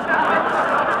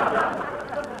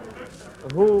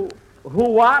 Who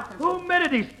what?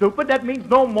 Humidity, stupid. That means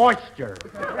no moisture.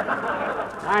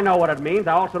 I know what it means.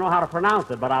 I also know how to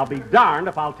pronounce it, but I'll be darned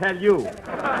if I'll tell you.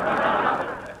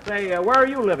 Say, where are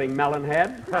you living,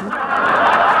 Melonhead?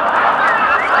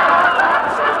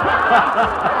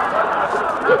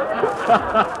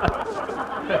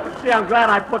 See, I'm glad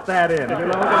I put that in, you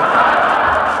know.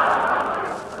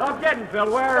 I'm kidding,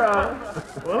 Phil. Where,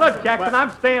 Well, look, Jackson,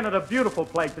 I'm staying at a beautiful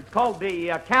place. It's called the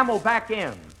Camelback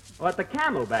Inn. Oh, at the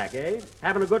Camelback, eh?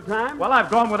 Having a good time? Well, I've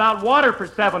gone without water for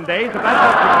 7 days, if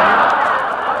that's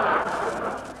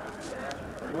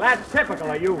what you mean. Well, that's typical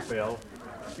of you, Phil.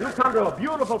 You come to a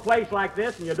beautiful place like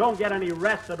this and you don't get any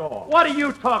rest at all. What are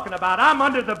you talking about? I'm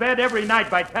under the bed every night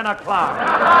by 10 o'clock.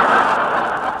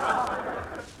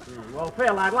 Well,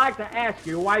 Phil, I'd like to ask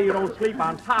you why you don't sleep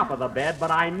on top of the bed, but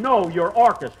I know your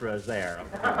orchestra is there.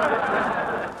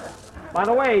 By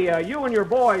the way, you and your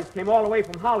boys came all the way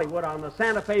from Hollywood on the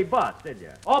Santa Fe bus, did you?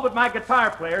 All but my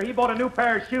guitar player. He bought a new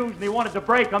pair of shoes and he wanted to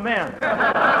break them in.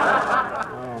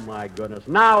 Oh, my goodness.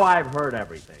 Now I've heard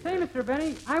everything. Say, Mr.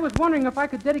 Benny, I was wondering if I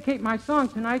could dedicate my song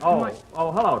tonight to my...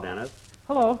 Oh, hello, Dennis.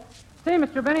 Hello. Say,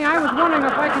 Mr. Benny, I was wondering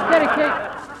if I could dedicate...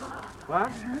 What?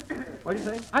 What'd you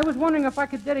say? I was wondering if I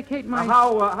could dedicate my...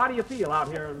 How do you feel out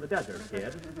here in the desert,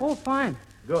 kid? Oh, fine.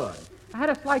 Good. I had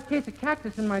a slight case of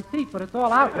cactus in my seat, but it's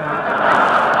all out now.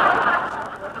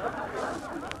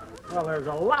 Well, there's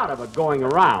a lot of it going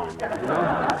around, you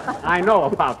know. I know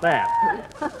about that.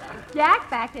 Jack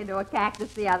backed into a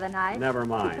cactus the other night. Never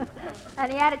mind. And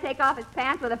he had to take off his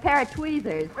pants with a pair of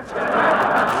tweezers.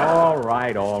 All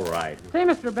right. Say,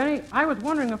 Mr. Benny, I was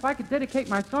wondering if I could dedicate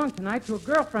my song tonight to a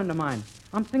girlfriend of mine.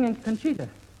 I'm singing Conchita.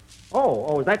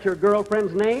 Oh, is that your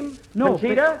girlfriend's name? No.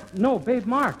 Conchita? No, Babe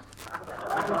Marks.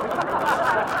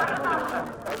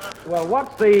 Well,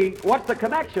 what's the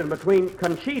connection between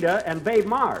Conchita and Babe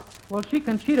Marks? Well, she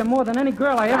Conchita more than any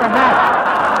girl I ever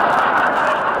had.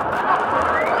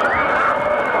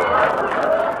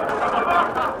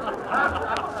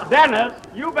 Dennis,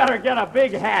 you better get a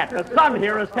big hat. The sun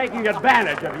here is taking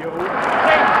advantage of you.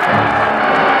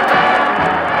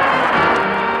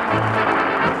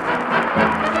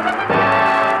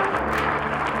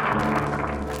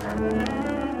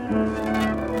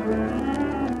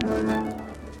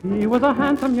 He was a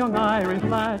handsome young Irish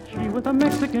lad, she was a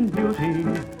Mexican beauty.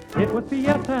 It was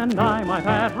Fiesta and I might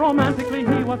add, romantically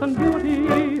he was in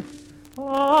beauty.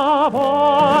 A boy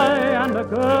and a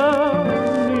girl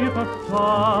neath a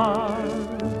star,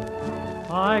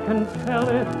 I can tell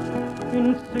it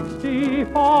in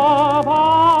 64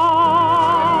 bars.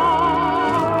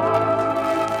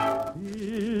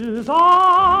 His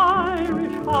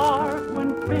Irish heart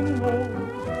went bingo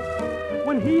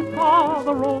when he saw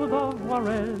the Rose of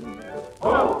Juarez.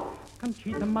 Oh!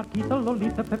 Conchita, Marquita,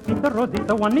 Lolita, Pepita,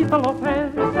 Rosita, Juanita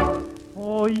Lopez.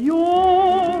 Oh,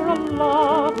 you're a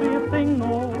lovely thing,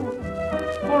 oh.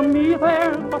 For me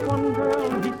there's but one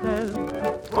girl, he says.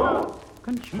 Oh!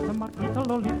 Conchita, Marquita,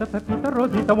 Lolita, Pepita,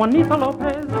 Rosita, Juanita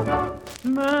Lopez.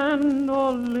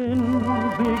 Mandolin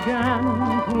began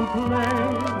to play,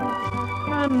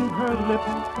 and her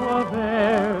lips were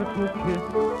there to kiss.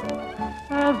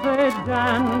 As they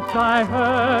danced, I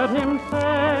heard him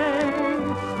say,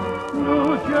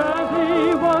 New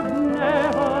Jersey was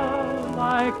never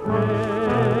like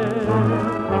this.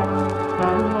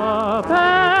 The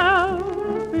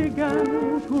bells began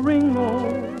to ring low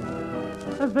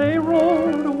as they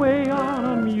rolled away on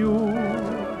a mule.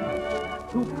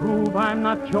 To prove I'm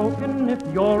not joking, if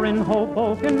you're in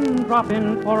Hoboken, drop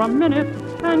in for a minute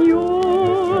and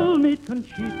you'll meet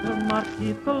Conchita,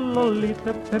 Marquita,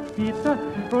 Lolita, Pepita,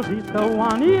 Rosita,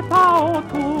 Juanita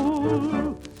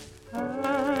O'Toole.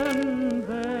 And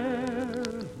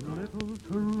there's little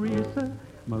Teresa,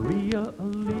 Maria,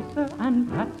 Elisa, and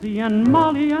Patsy, and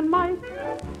Molly, and Mike,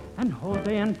 and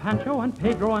Jose, and Pancho, and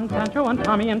Pedro, and Sancho, and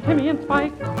Tommy, and Timmy, and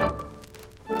Spike.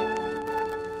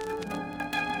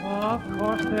 Of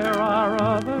course there are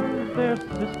others, they're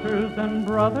sisters and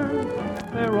brothers.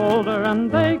 They're older and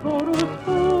they go to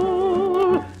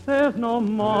school. There's no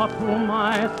more to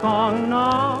my song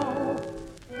now,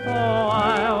 so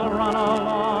I'll run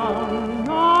along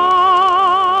now.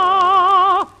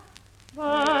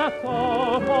 That's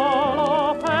all for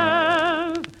Lopez.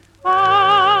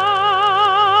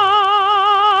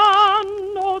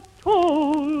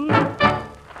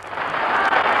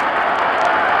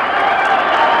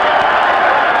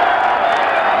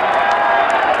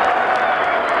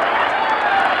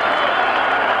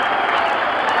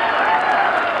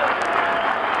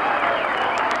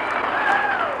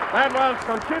 That was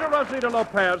Conchita Rosita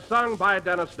Lopez, sung by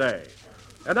Dennis Day.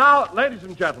 And now, ladies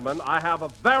and gentlemen, I have a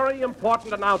very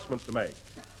important announcement to make.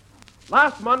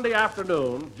 Last Monday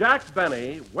afternoon, Jack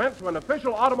Benny went to an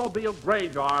official automobile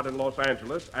graveyard in Los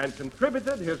Angeles and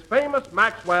contributed his famous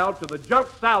Maxwell to the junk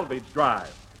salvage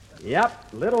drive.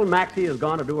 Yep, little Maxie is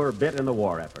going to do her bit in the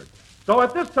war effort. So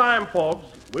at this time, folks,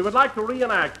 we would like to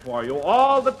reenact for you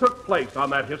all that took place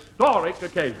on that historic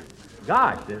occasion.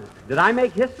 Gosh, did I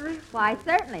make history? Why,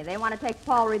 certainly. They want to take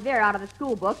Paul Revere out of the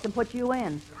school books and put you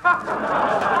in.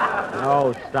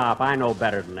 Oh, stop. I know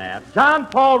better than that. John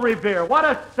Paul Revere, what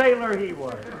a sailor he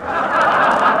was.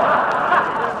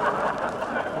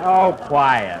 Oh,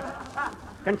 quiet.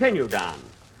 Continue, Don.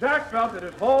 Jack felt that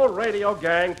his whole radio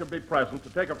gang should be present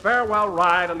to take a farewell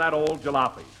ride in that old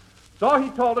jalopy. So he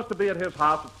told us to be at his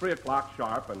house at 3 o'clock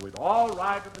sharp, and we'd all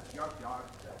ride to the junkyard.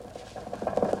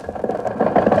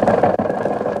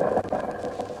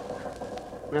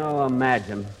 Oh,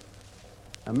 imagine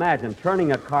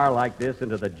turning a car like this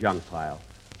into the junk pile.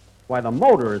 Why, the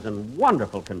motor is in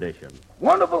wonderful condition.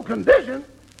 Wonderful condition?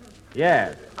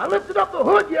 Yes. I lifted up the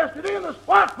hood yesterday and the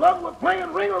spark plug was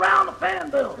playing Ring Around the Fan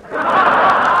Belt.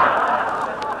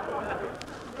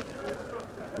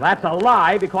 That's a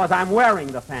lie because I'm wearing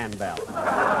the fan belt.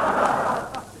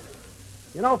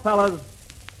 You know, fellas,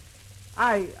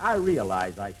 I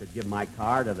realize I should give my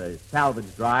car to the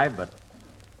salvage drive, but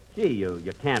gee, you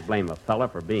can't blame a fella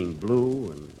for being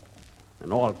blue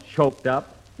and all choked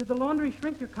up. Did the laundry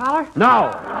shrink your collar? No!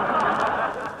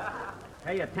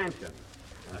 Pay attention.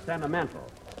 I'm sentimental.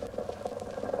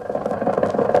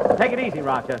 Take it easy,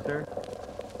 Rochester.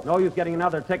 No use getting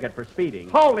another ticket for speeding.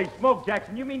 Holy smoke,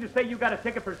 Jackson. You mean to say you got a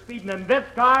ticket for speeding in this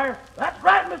car? That's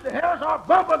right, Mr. Harris. Our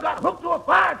bumper got hooked to a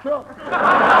fire truck.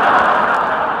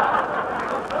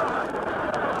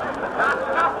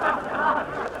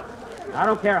 I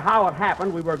don't care how it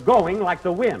happened. We were going like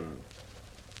the wind.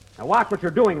 Now watch what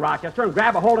you're doing, Rochester, and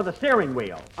grab a hold of the steering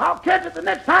wheel. I'll catch it the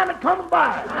next time it comes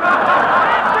by.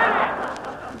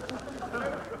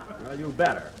 Well, you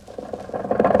better.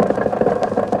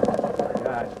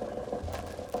 God.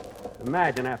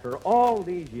 Imagine after all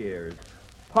these years,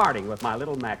 parting with my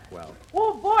little Maxwell.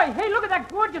 Oh, boy. Hey, look at that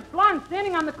gorgeous blonde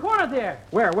standing on the corner there.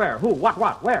 Where? Who? What?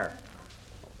 Where?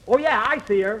 Oh, yeah, I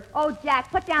see her. Oh, Jack,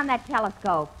 put down that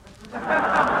telescope.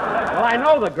 Well, I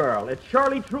know the girl. It's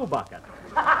Shirley Truebucket.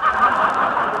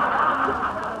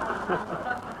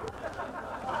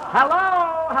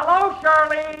 Hello,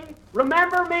 Shirley.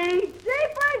 Remember me?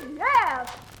 Jeepers, yes.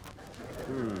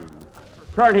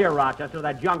 Turn here, Rochester.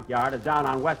 That junkyard is down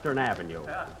on Western Avenue.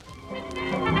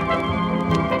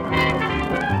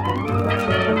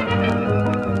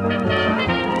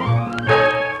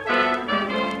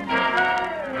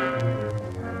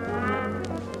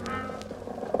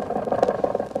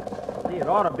 See, it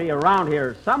ought to be around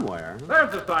here somewhere.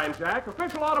 There's the sign, Jack.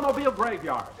 Official automobile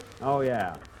graveyard. Oh,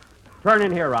 yeah. Turn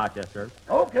in here, Rochester.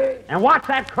 Okay. And watch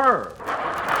that curve.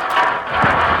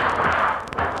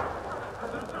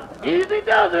 Easy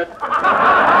does it.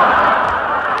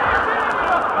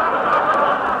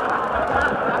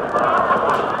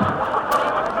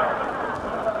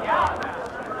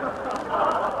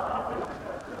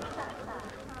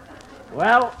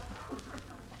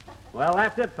 Well,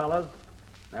 that's it, fellas.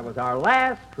 That was our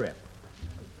last trip.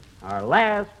 Our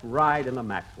last ride in the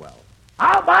Maxwell.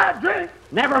 I'll buy a drink.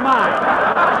 Never mind.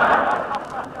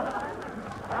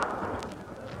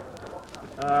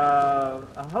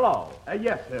 Hello.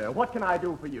 Yes, sir. What can I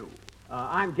do for you?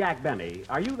 I'm Jack Benny.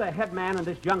 Are you the head man in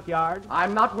this junkyard?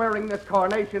 I'm not wearing this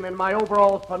carnation in my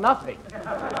overalls for nothing.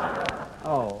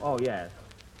 Oh, yes.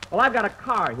 Well, I've got a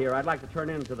car here I'd like to turn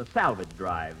into the salvage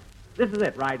drive. This is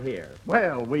it right here.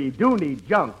 Well, we do need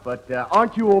junk, but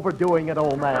aren't you overdoing it,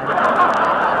 old man?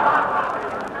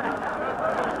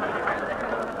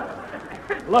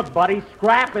 Look, buddy,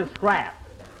 scrap is scrap.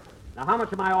 Now, how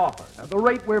much am I offered? The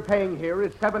rate we're paying here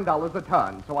is $7 a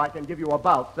ton, so I can give you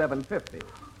about $7.50.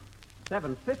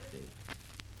 $7.50?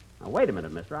 Now, wait a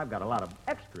minute, mister. I've got a lot of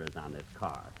extras on this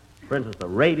car. For instance, the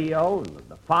radio and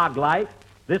the fog light,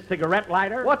 this cigarette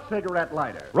lighter. What cigarette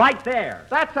lighter? Right there.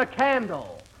 That's a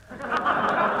candle.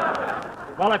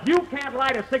 Well, if you can't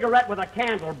light a cigarette with a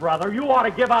candle, brother, you ought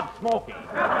to give up smoking.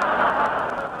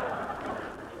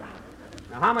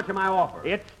 Now, how much am I offered?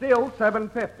 It's still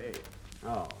 $7.50.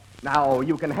 Oh. Now,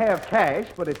 you can have cash,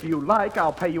 but if you like,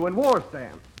 I'll pay you in war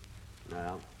stamps.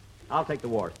 Well, I'll take the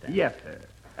war stamp. Yes,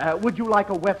 sir. Would you like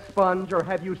a wet sponge, or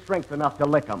have you strength enough to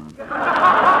lick them?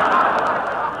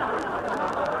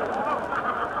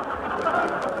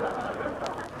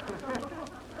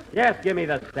 Yes, give me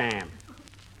the stamp.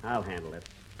 I'll handle it.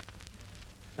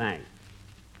 Thanks.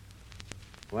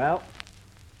 Well,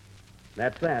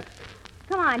 that's that.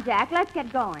 Come on, Jack, let's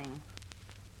get going.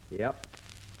 Yep.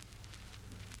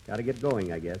 Gotta get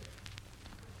going, I guess.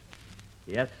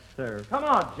 Yes, sir. Come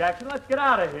on, Jackson, let's get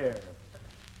out of here.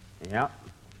 Yep.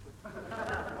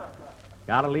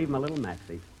 Gotta leave my little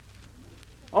Maxie.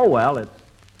 Oh, well, it's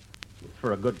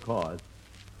for a good cause.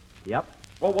 Yep.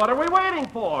 Well, what are we waiting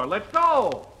for? Let's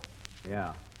go.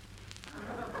 Yeah.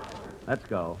 Let's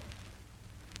go.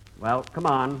 Well, come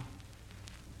on.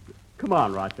 Come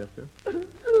on, Rochester.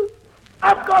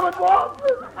 I'm coming, boss.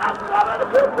 I'm coming.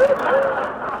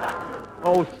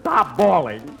 Oh, stop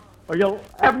bawling, or you'll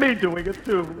have me doing it,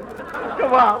 too.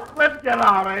 Come on, let's get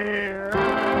out of here.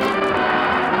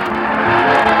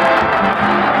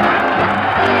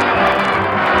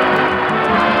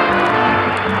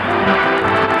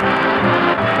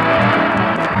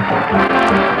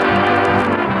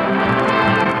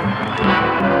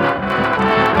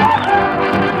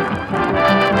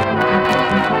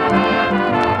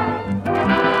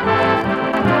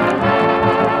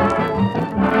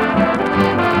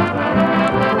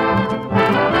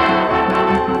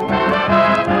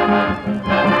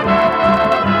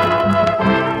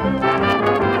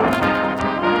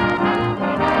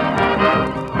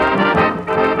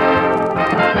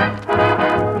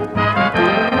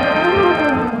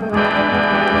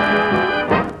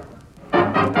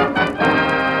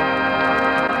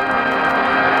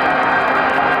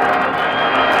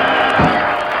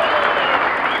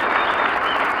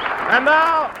 And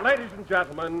now, ladies and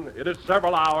gentlemen, it is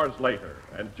several hours later,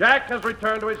 and Jack has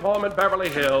returned to his home in Beverly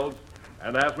Hills,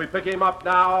 and as we pick him up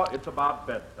now, it's about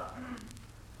bedtime.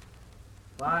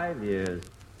 5 years.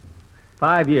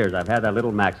 5 years I've had that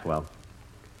little Maxwell.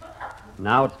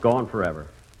 Now it's gone forever.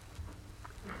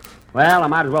 Well, I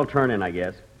might as well turn in, I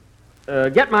guess.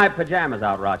 Get my pajamas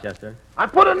out, Rochester. I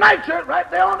put a nightshirt right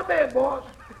there on the bed, boss.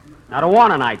 I don't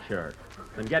want a nightshirt.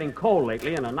 It's been getting cold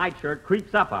lately, and a nightshirt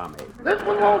creeps up on me. This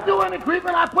one won't do any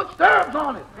creeping. I put stirrups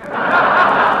on it.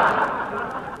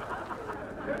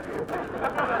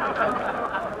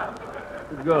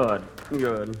 Good,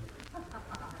 good.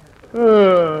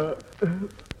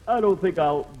 I don't think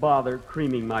I'll bother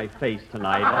creaming my face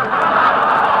tonight.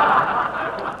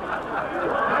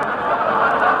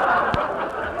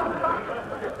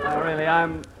 Really,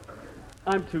 I'm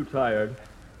too tired.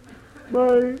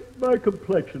 My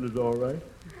complexion is all right.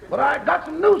 But I got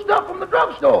some new stuff from the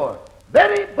drugstore.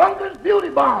 Betty Bunker's Beauty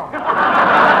Balm.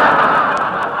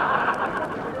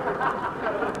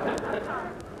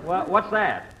 What's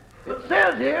that? It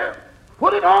says here,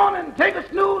 put it on and take a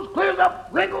snooze, clears up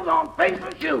wrinkles on face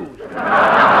and shoes.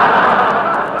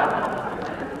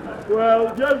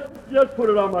 Well, just put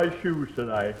it on my shoes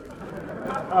tonight.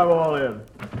 I'm all in.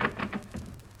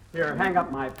 Here, hang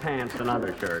up my pants and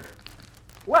undershirt.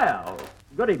 Well,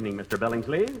 good evening, Mr.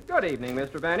 Billingsley. Good evening,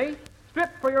 Mr. Benny.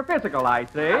 Stripped for your physical, I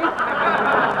see.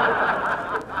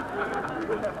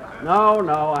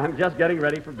 No, I'm just getting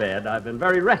ready for bed. I've been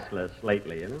very restless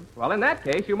lately, you know. Well, in that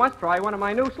case, you must try one of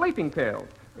my new sleeping pills.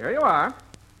 Here you are.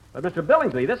 But, Mr.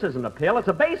 Billingsley, this isn't a pill, it's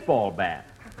a baseball bat.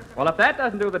 Well, if that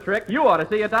doesn't do the trick, you ought to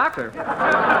see a doctor.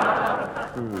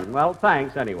 Well,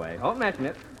 thanks anyway. Don't mention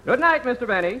it. Good night, Mr.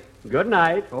 Benny. Good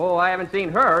night. Oh, I haven't seen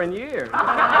her in years.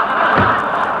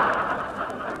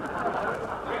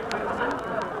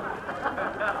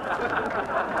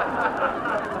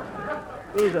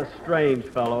 He's a strange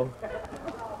fellow.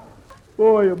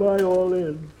 Boy, am I all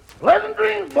in. Pleasant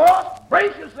dreams, boss.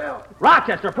 Brace yourself.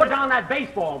 Rochester, put down that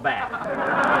baseball bat.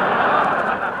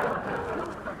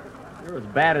 You're as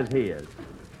bad as he is.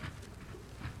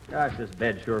 Gosh, this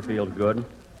bed sure feels good.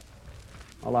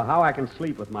 Although how I can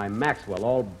sleep with my Maxwell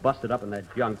all busted up in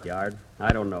that junkyard,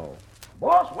 I don't know.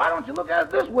 Boss, why don't you look at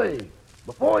it this way?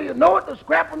 Before you know it, the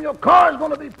scrap from your car is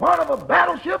going to be part of a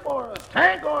battleship or a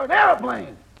tank or an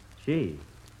airplane. Gee.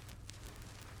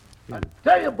 I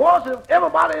tell you, boss, if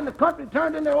everybody in the country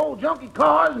turned in their old junky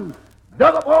cars and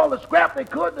dug up all the scrap they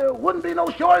could, there wouldn't be no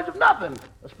shortage of nothing,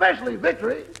 especially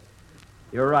victory.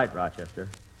 You're right, Rochester.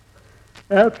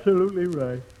 Absolutely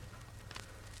right.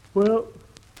 Well,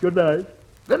 good night.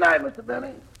 Good night, Mr.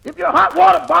 Benny. If your hot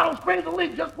water bottle springs a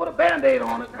leak, just put a Band-Aid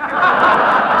on it.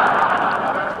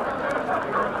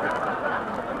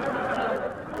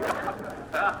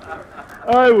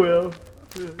 I will.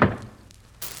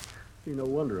 See, no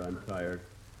wonder I'm tired.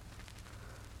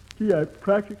 Gee, I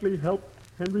practically helped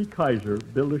Henry Kaiser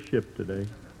build a ship today.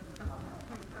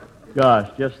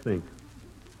 Gosh, just think.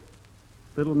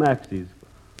 Little Maxie's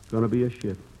going to be a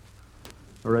ship.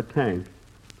 Or a tank.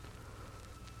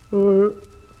 Or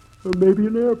maybe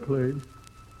an airplane.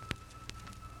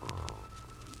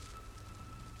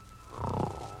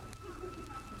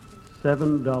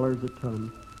 $7 a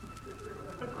ton.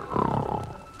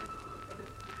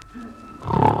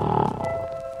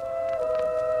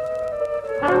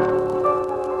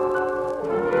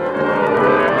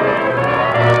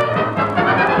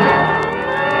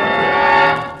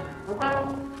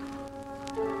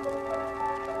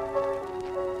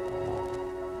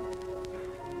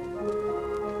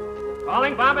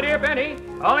 Calling Bombardier Benny.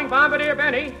 Calling Bombardier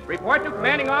Benny. Report to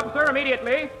commanding officer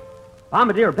immediately.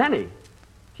 Bombardier Benny?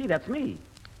 Gee, that's me.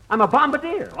 I'm a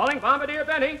bombardier. Calling Bombardier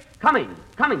Benny. Coming,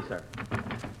 sir.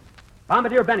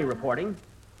 Bombardier Benny reporting.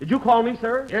 Did you call me,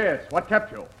 sir? Yes, what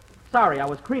kept you? Sorry, I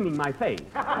was creaming my face.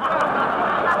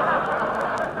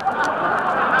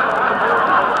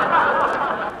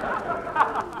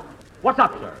 What's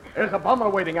up, sir? There's a bomber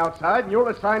waiting outside, and you're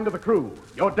assigned to the crew.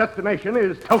 Your destination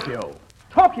is Tokyo.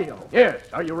 Tokyo? Yes.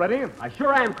 Are you ready? I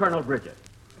sure am, Colonel Bridget.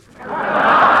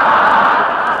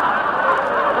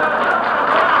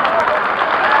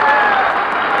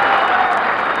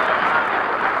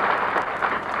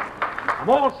 I'm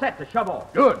all set to shove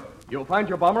off. Good. You'll find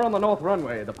your bomber on the north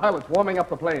runway. The pilot's warming up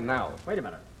the plane now. Wait a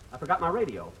minute. I forgot my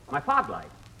radio, my fog light,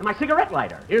 and my cigarette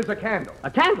lighter. Here's a candle.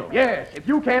 A candle? Yes. If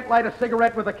you can't light a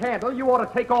cigarette with a candle, you ought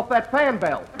to take off that fan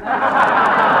belt.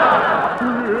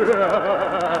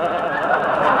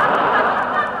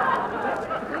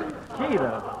 Gee,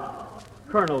 the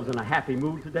Colonel's in a happy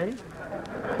mood today.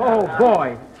 Oh,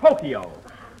 boy, Tokyo.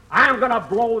 I'm gonna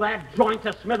blow that joint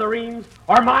to smithereens,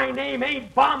 or my name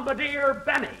ain't Bombardier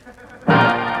Benny.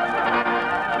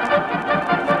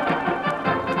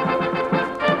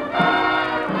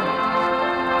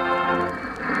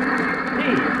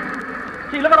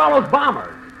 Gee, look at all those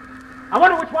bombers. I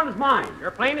wonder which one is mine.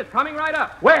 Your plane is coming right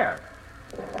up. Where?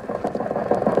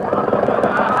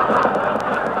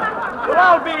 Well,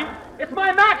 I'll be. It's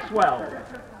my Maxwell.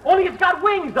 Only it's got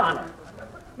wings on it.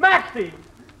 Maxie,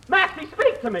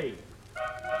 speak to me.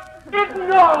 It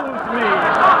knows me.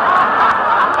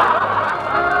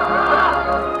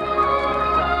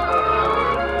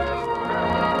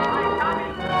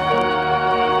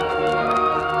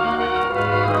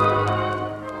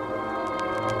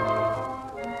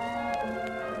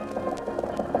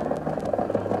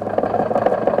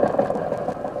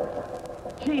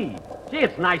 Gee,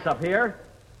 it's nice up here.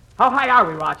 How high are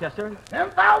we, Rochester?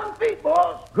 10,000 feet,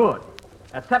 boys. Good.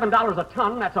 At $7 a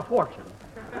ton, that's a fortune.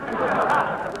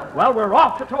 Well, we're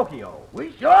off to Tokyo.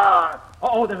 We sure are.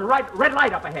 Oh, there's a red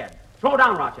light up ahead. Slow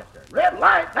down, Rochester. Red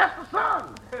light, that's the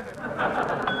sun.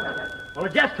 Well,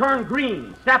 it just turned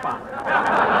green. Step on it.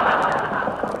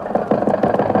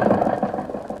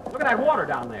 Look at that water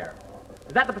down there.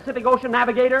 Is that the Pacific Ocean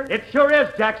Navigator? It sure is,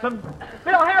 Jackson.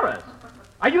 Phil Harris.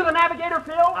 Are you the navigator,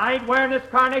 Phil? I ain't wearing this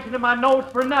carnation in my nose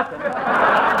for nothing.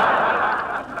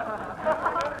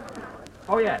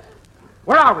 Oh, yes.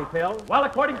 Where are we, Phil? Well,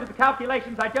 according to the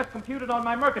calculations I just computed on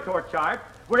my Mercator chart,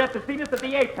 we're at the zenith of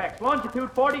the apex,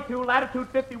 longitude 42, latitude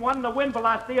 51, and a wind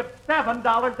velocity of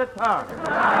 $7 a ton.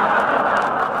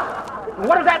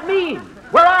 What does that mean?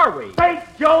 Where are we? St.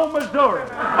 Joe, Missouri.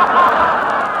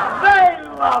 They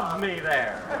love me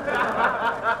there.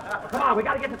 Come on, we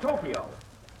got to get to Tokyo.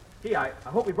 Gee, I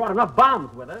hope we brought enough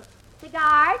bombs with us.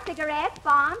 Cigars, cigarettes,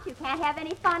 bombs. You can't have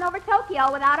any fun over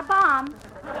Tokyo without a bomb.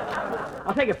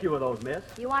 I'll take a few of those, miss.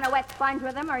 You want a wet sponge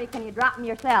with them, or can you drop them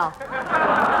yourself?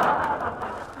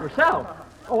 Yourself?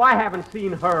 Oh, I haven't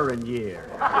seen her in years.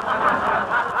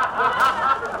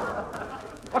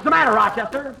 What's the matter,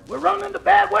 Rochester? We're running into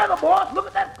bad weather, boss. Look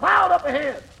at that cloud up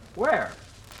ahead. Where?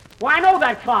 Why, I know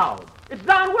that cloud. It's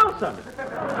Don Wilson.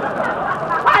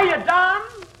 Hiya, Don.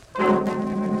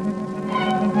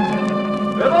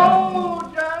 Hello,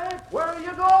 Jack. Where are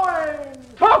you going?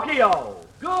 Tokyo.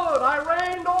 Good. I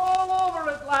rained all over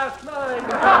it last night.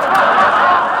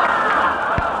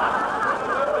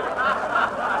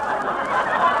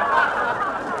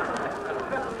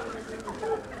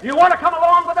 Do you want to come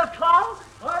along with us, Cloud?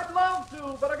 I'd love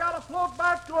to, but I gotta float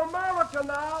back to America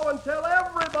now and tell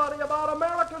everybody about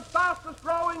America's fastest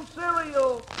growing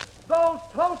cereal. Those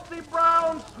toasty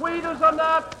brown, sweet as a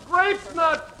nut, grape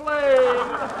nut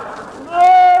flakes.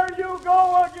 There you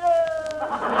go again.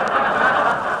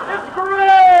 It's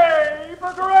grape.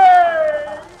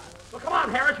 Well, come on,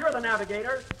 Harris, you're the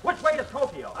navigator. Which way is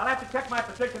Tokyo? I'll have to check my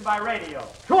position by radio.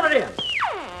 Tune it in.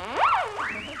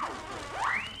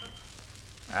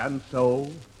 And so,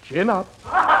 chin up,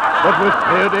 but with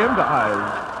tear-dimmed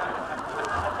eyes.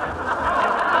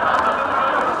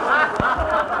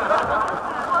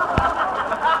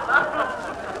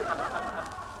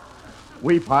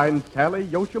 We find Sally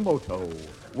Yoshimoto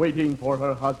waiting for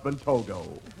her husband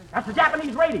Togo. That's the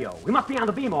Japanese radio. We must be on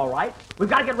the beam, all right. We've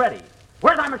got to get ready.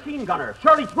 Where's our machine gunner,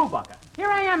 Shirley Truebucker? Here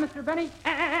I am, Mr. Benny.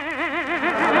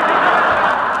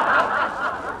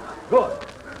 Good.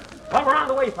 Well, we're on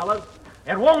the way, fellas.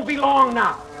 It won't be long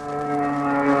now.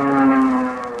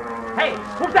 Hey,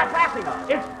 who's that passing us?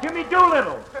 It's Jimmy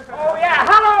Doolittle. Oh, yeah.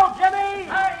 Hello, Jimmy.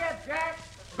 Hiya, Jack.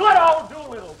 Good old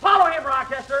Doolittle. Follow him,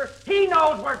 Rochester. He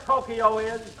knows where Tokyo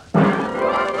is.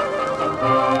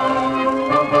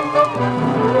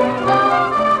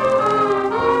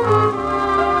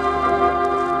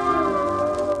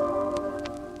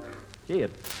 Gee,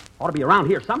 it ought to be around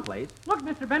here someplace. Look,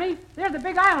 Mr. Benny, there's a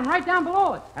big island right down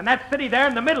below it. And that city there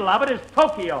in the middle of it is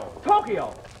Tokyo.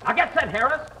 Tokyo? Now get set,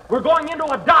 Harris. We're going into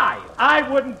a dive. I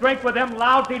wouldn't drink with them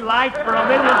lousy lights for $1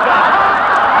 million.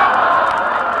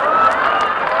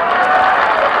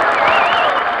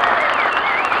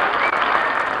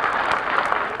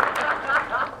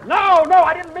 No,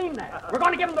 I didn't mean that. We're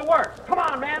going to give them the works. Come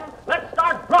on, men. Let's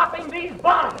start dropping these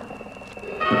bombs.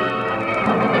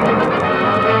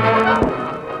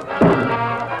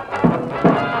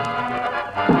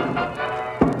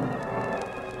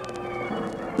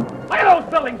 Look at those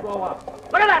buildings blow up.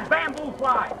 Look at that bamboo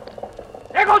fly.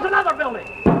 There goes another building.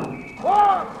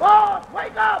 Boss,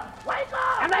 wake up! Wake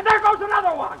up! And then there goes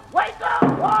another one. Wake up,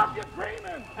 boss, you're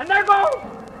dreaming. And there goes...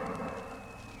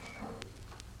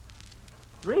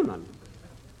 Dreaming?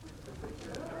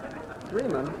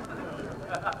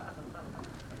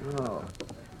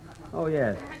 Oh,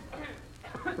 yes.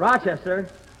 Rochester,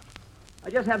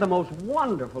 I just had the most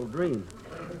wonderful dream.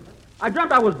 I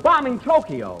dreamt I was bombing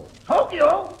Tokyo.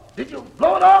 Tokyo? Did you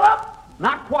blow it all up?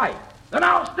 Not quite. Then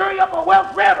I'll stir you up a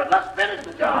Welsh rabbit. Let's finish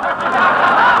the job.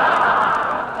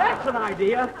 That's an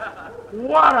idea.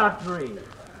 What a dream.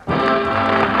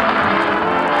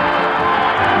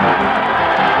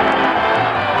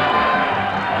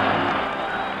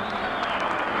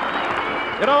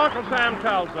 You know, Uncle Sam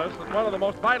tells us that one of the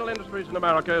most vital industries in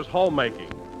America is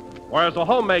homemaking. Whereas a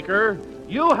homemaker,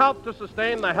 you help to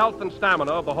sustain the health and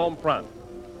stamina of the home front.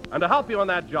 And to help you in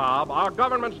that job, our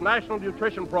government's National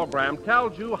Nutrition Program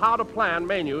tells you how to plan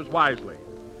menus wisely.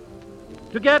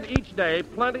 To get each day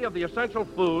plenty of the essential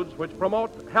foods which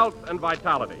promote health and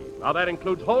vitality. Now, that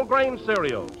includes whole grain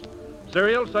cereals.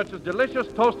 Cereals such as delicious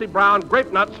toasty brown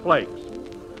Grape Nuts Flakes.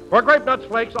 For Grape Nuts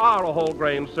Flakes are a whole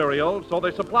grain cereal, so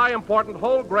they supply important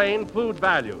whole grain food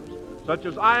values, such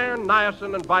as iron,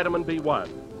 niacin, and vitamin B1.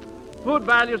 Food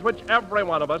values which every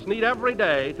one of us need every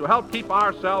day to help keep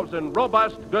ourselves in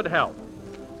robust, good health.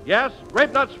 Yes,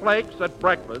 Grape Nuts Flakes at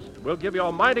breakfast will give you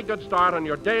a mighty good start on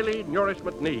your daily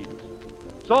nourishment needs.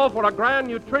 So for a grand,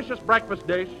 nutritious breakfast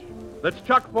dish that's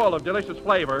chock full of delicious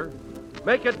flavor,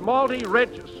 make it malty,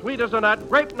 rich, sweet as a nut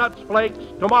Grape Nuts Flakes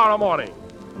tomorrow morning.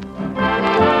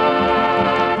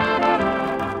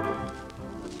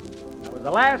 That was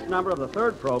the last number of the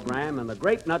third program in the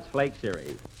Grape Nuts Flake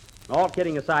series. All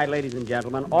kidding aside, ladies and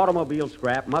gentlemen, automobile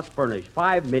scrap must furnish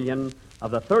 5 million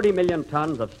of the 30 million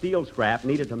tons of steel scrap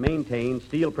needed to maintain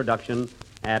steel production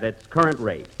at its current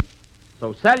rate.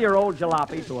 So sell your old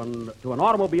jalopy to an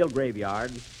automobile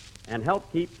graveyard and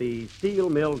help keep the steel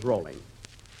mills rolling.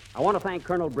 I want to thank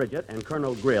Colonel Bridget and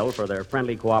Colonel Grill for their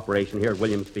friendly cooperation here at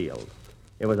Williams Field.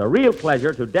 It was a real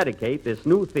pleasure to dedicate this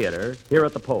new theater here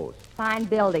at the Post. Fine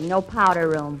building, no powder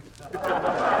room.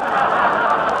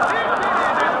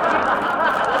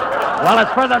 Well,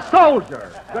 it's for the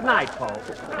soldier. Good night, folks.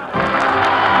 The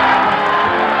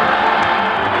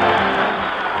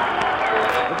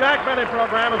Jack Benny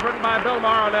program is written by Bill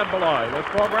Maher and Ed Beloy. This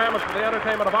program is for the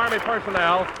entertainment of Army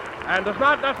personnel and does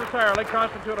not necessarily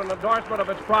constitute an endorsement of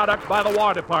its products by the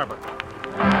War Department.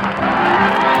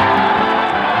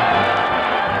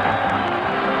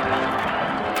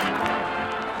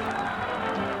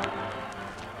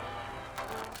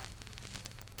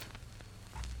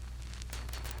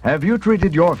 Have you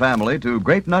treated your family to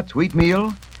Grape Nuts Wheat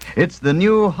Meal? It's the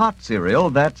new hot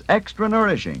cereal that's extra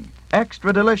nourishing,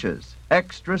 extra delicious,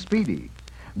 extra speedy.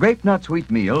 Grape Nuts Wheat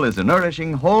Meal is a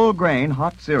nourishing whole grain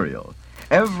hot cereal.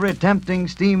 Every tempting,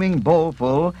 steaming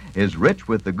bowlful is rich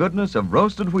with the goodness of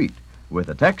roasted wheat, with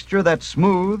a texture that's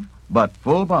smooth but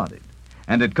full-bodied.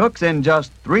 And it cooks in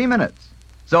just 3 minutes.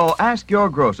 So ask your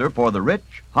grocer for the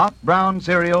rich, hot brown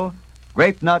cereal,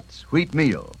 Grape Nuts Wheat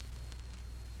Meal.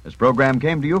 This program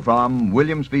came to you from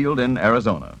Williams Field in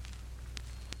Arizona.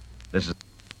 This is the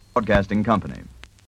Broadcasting Company.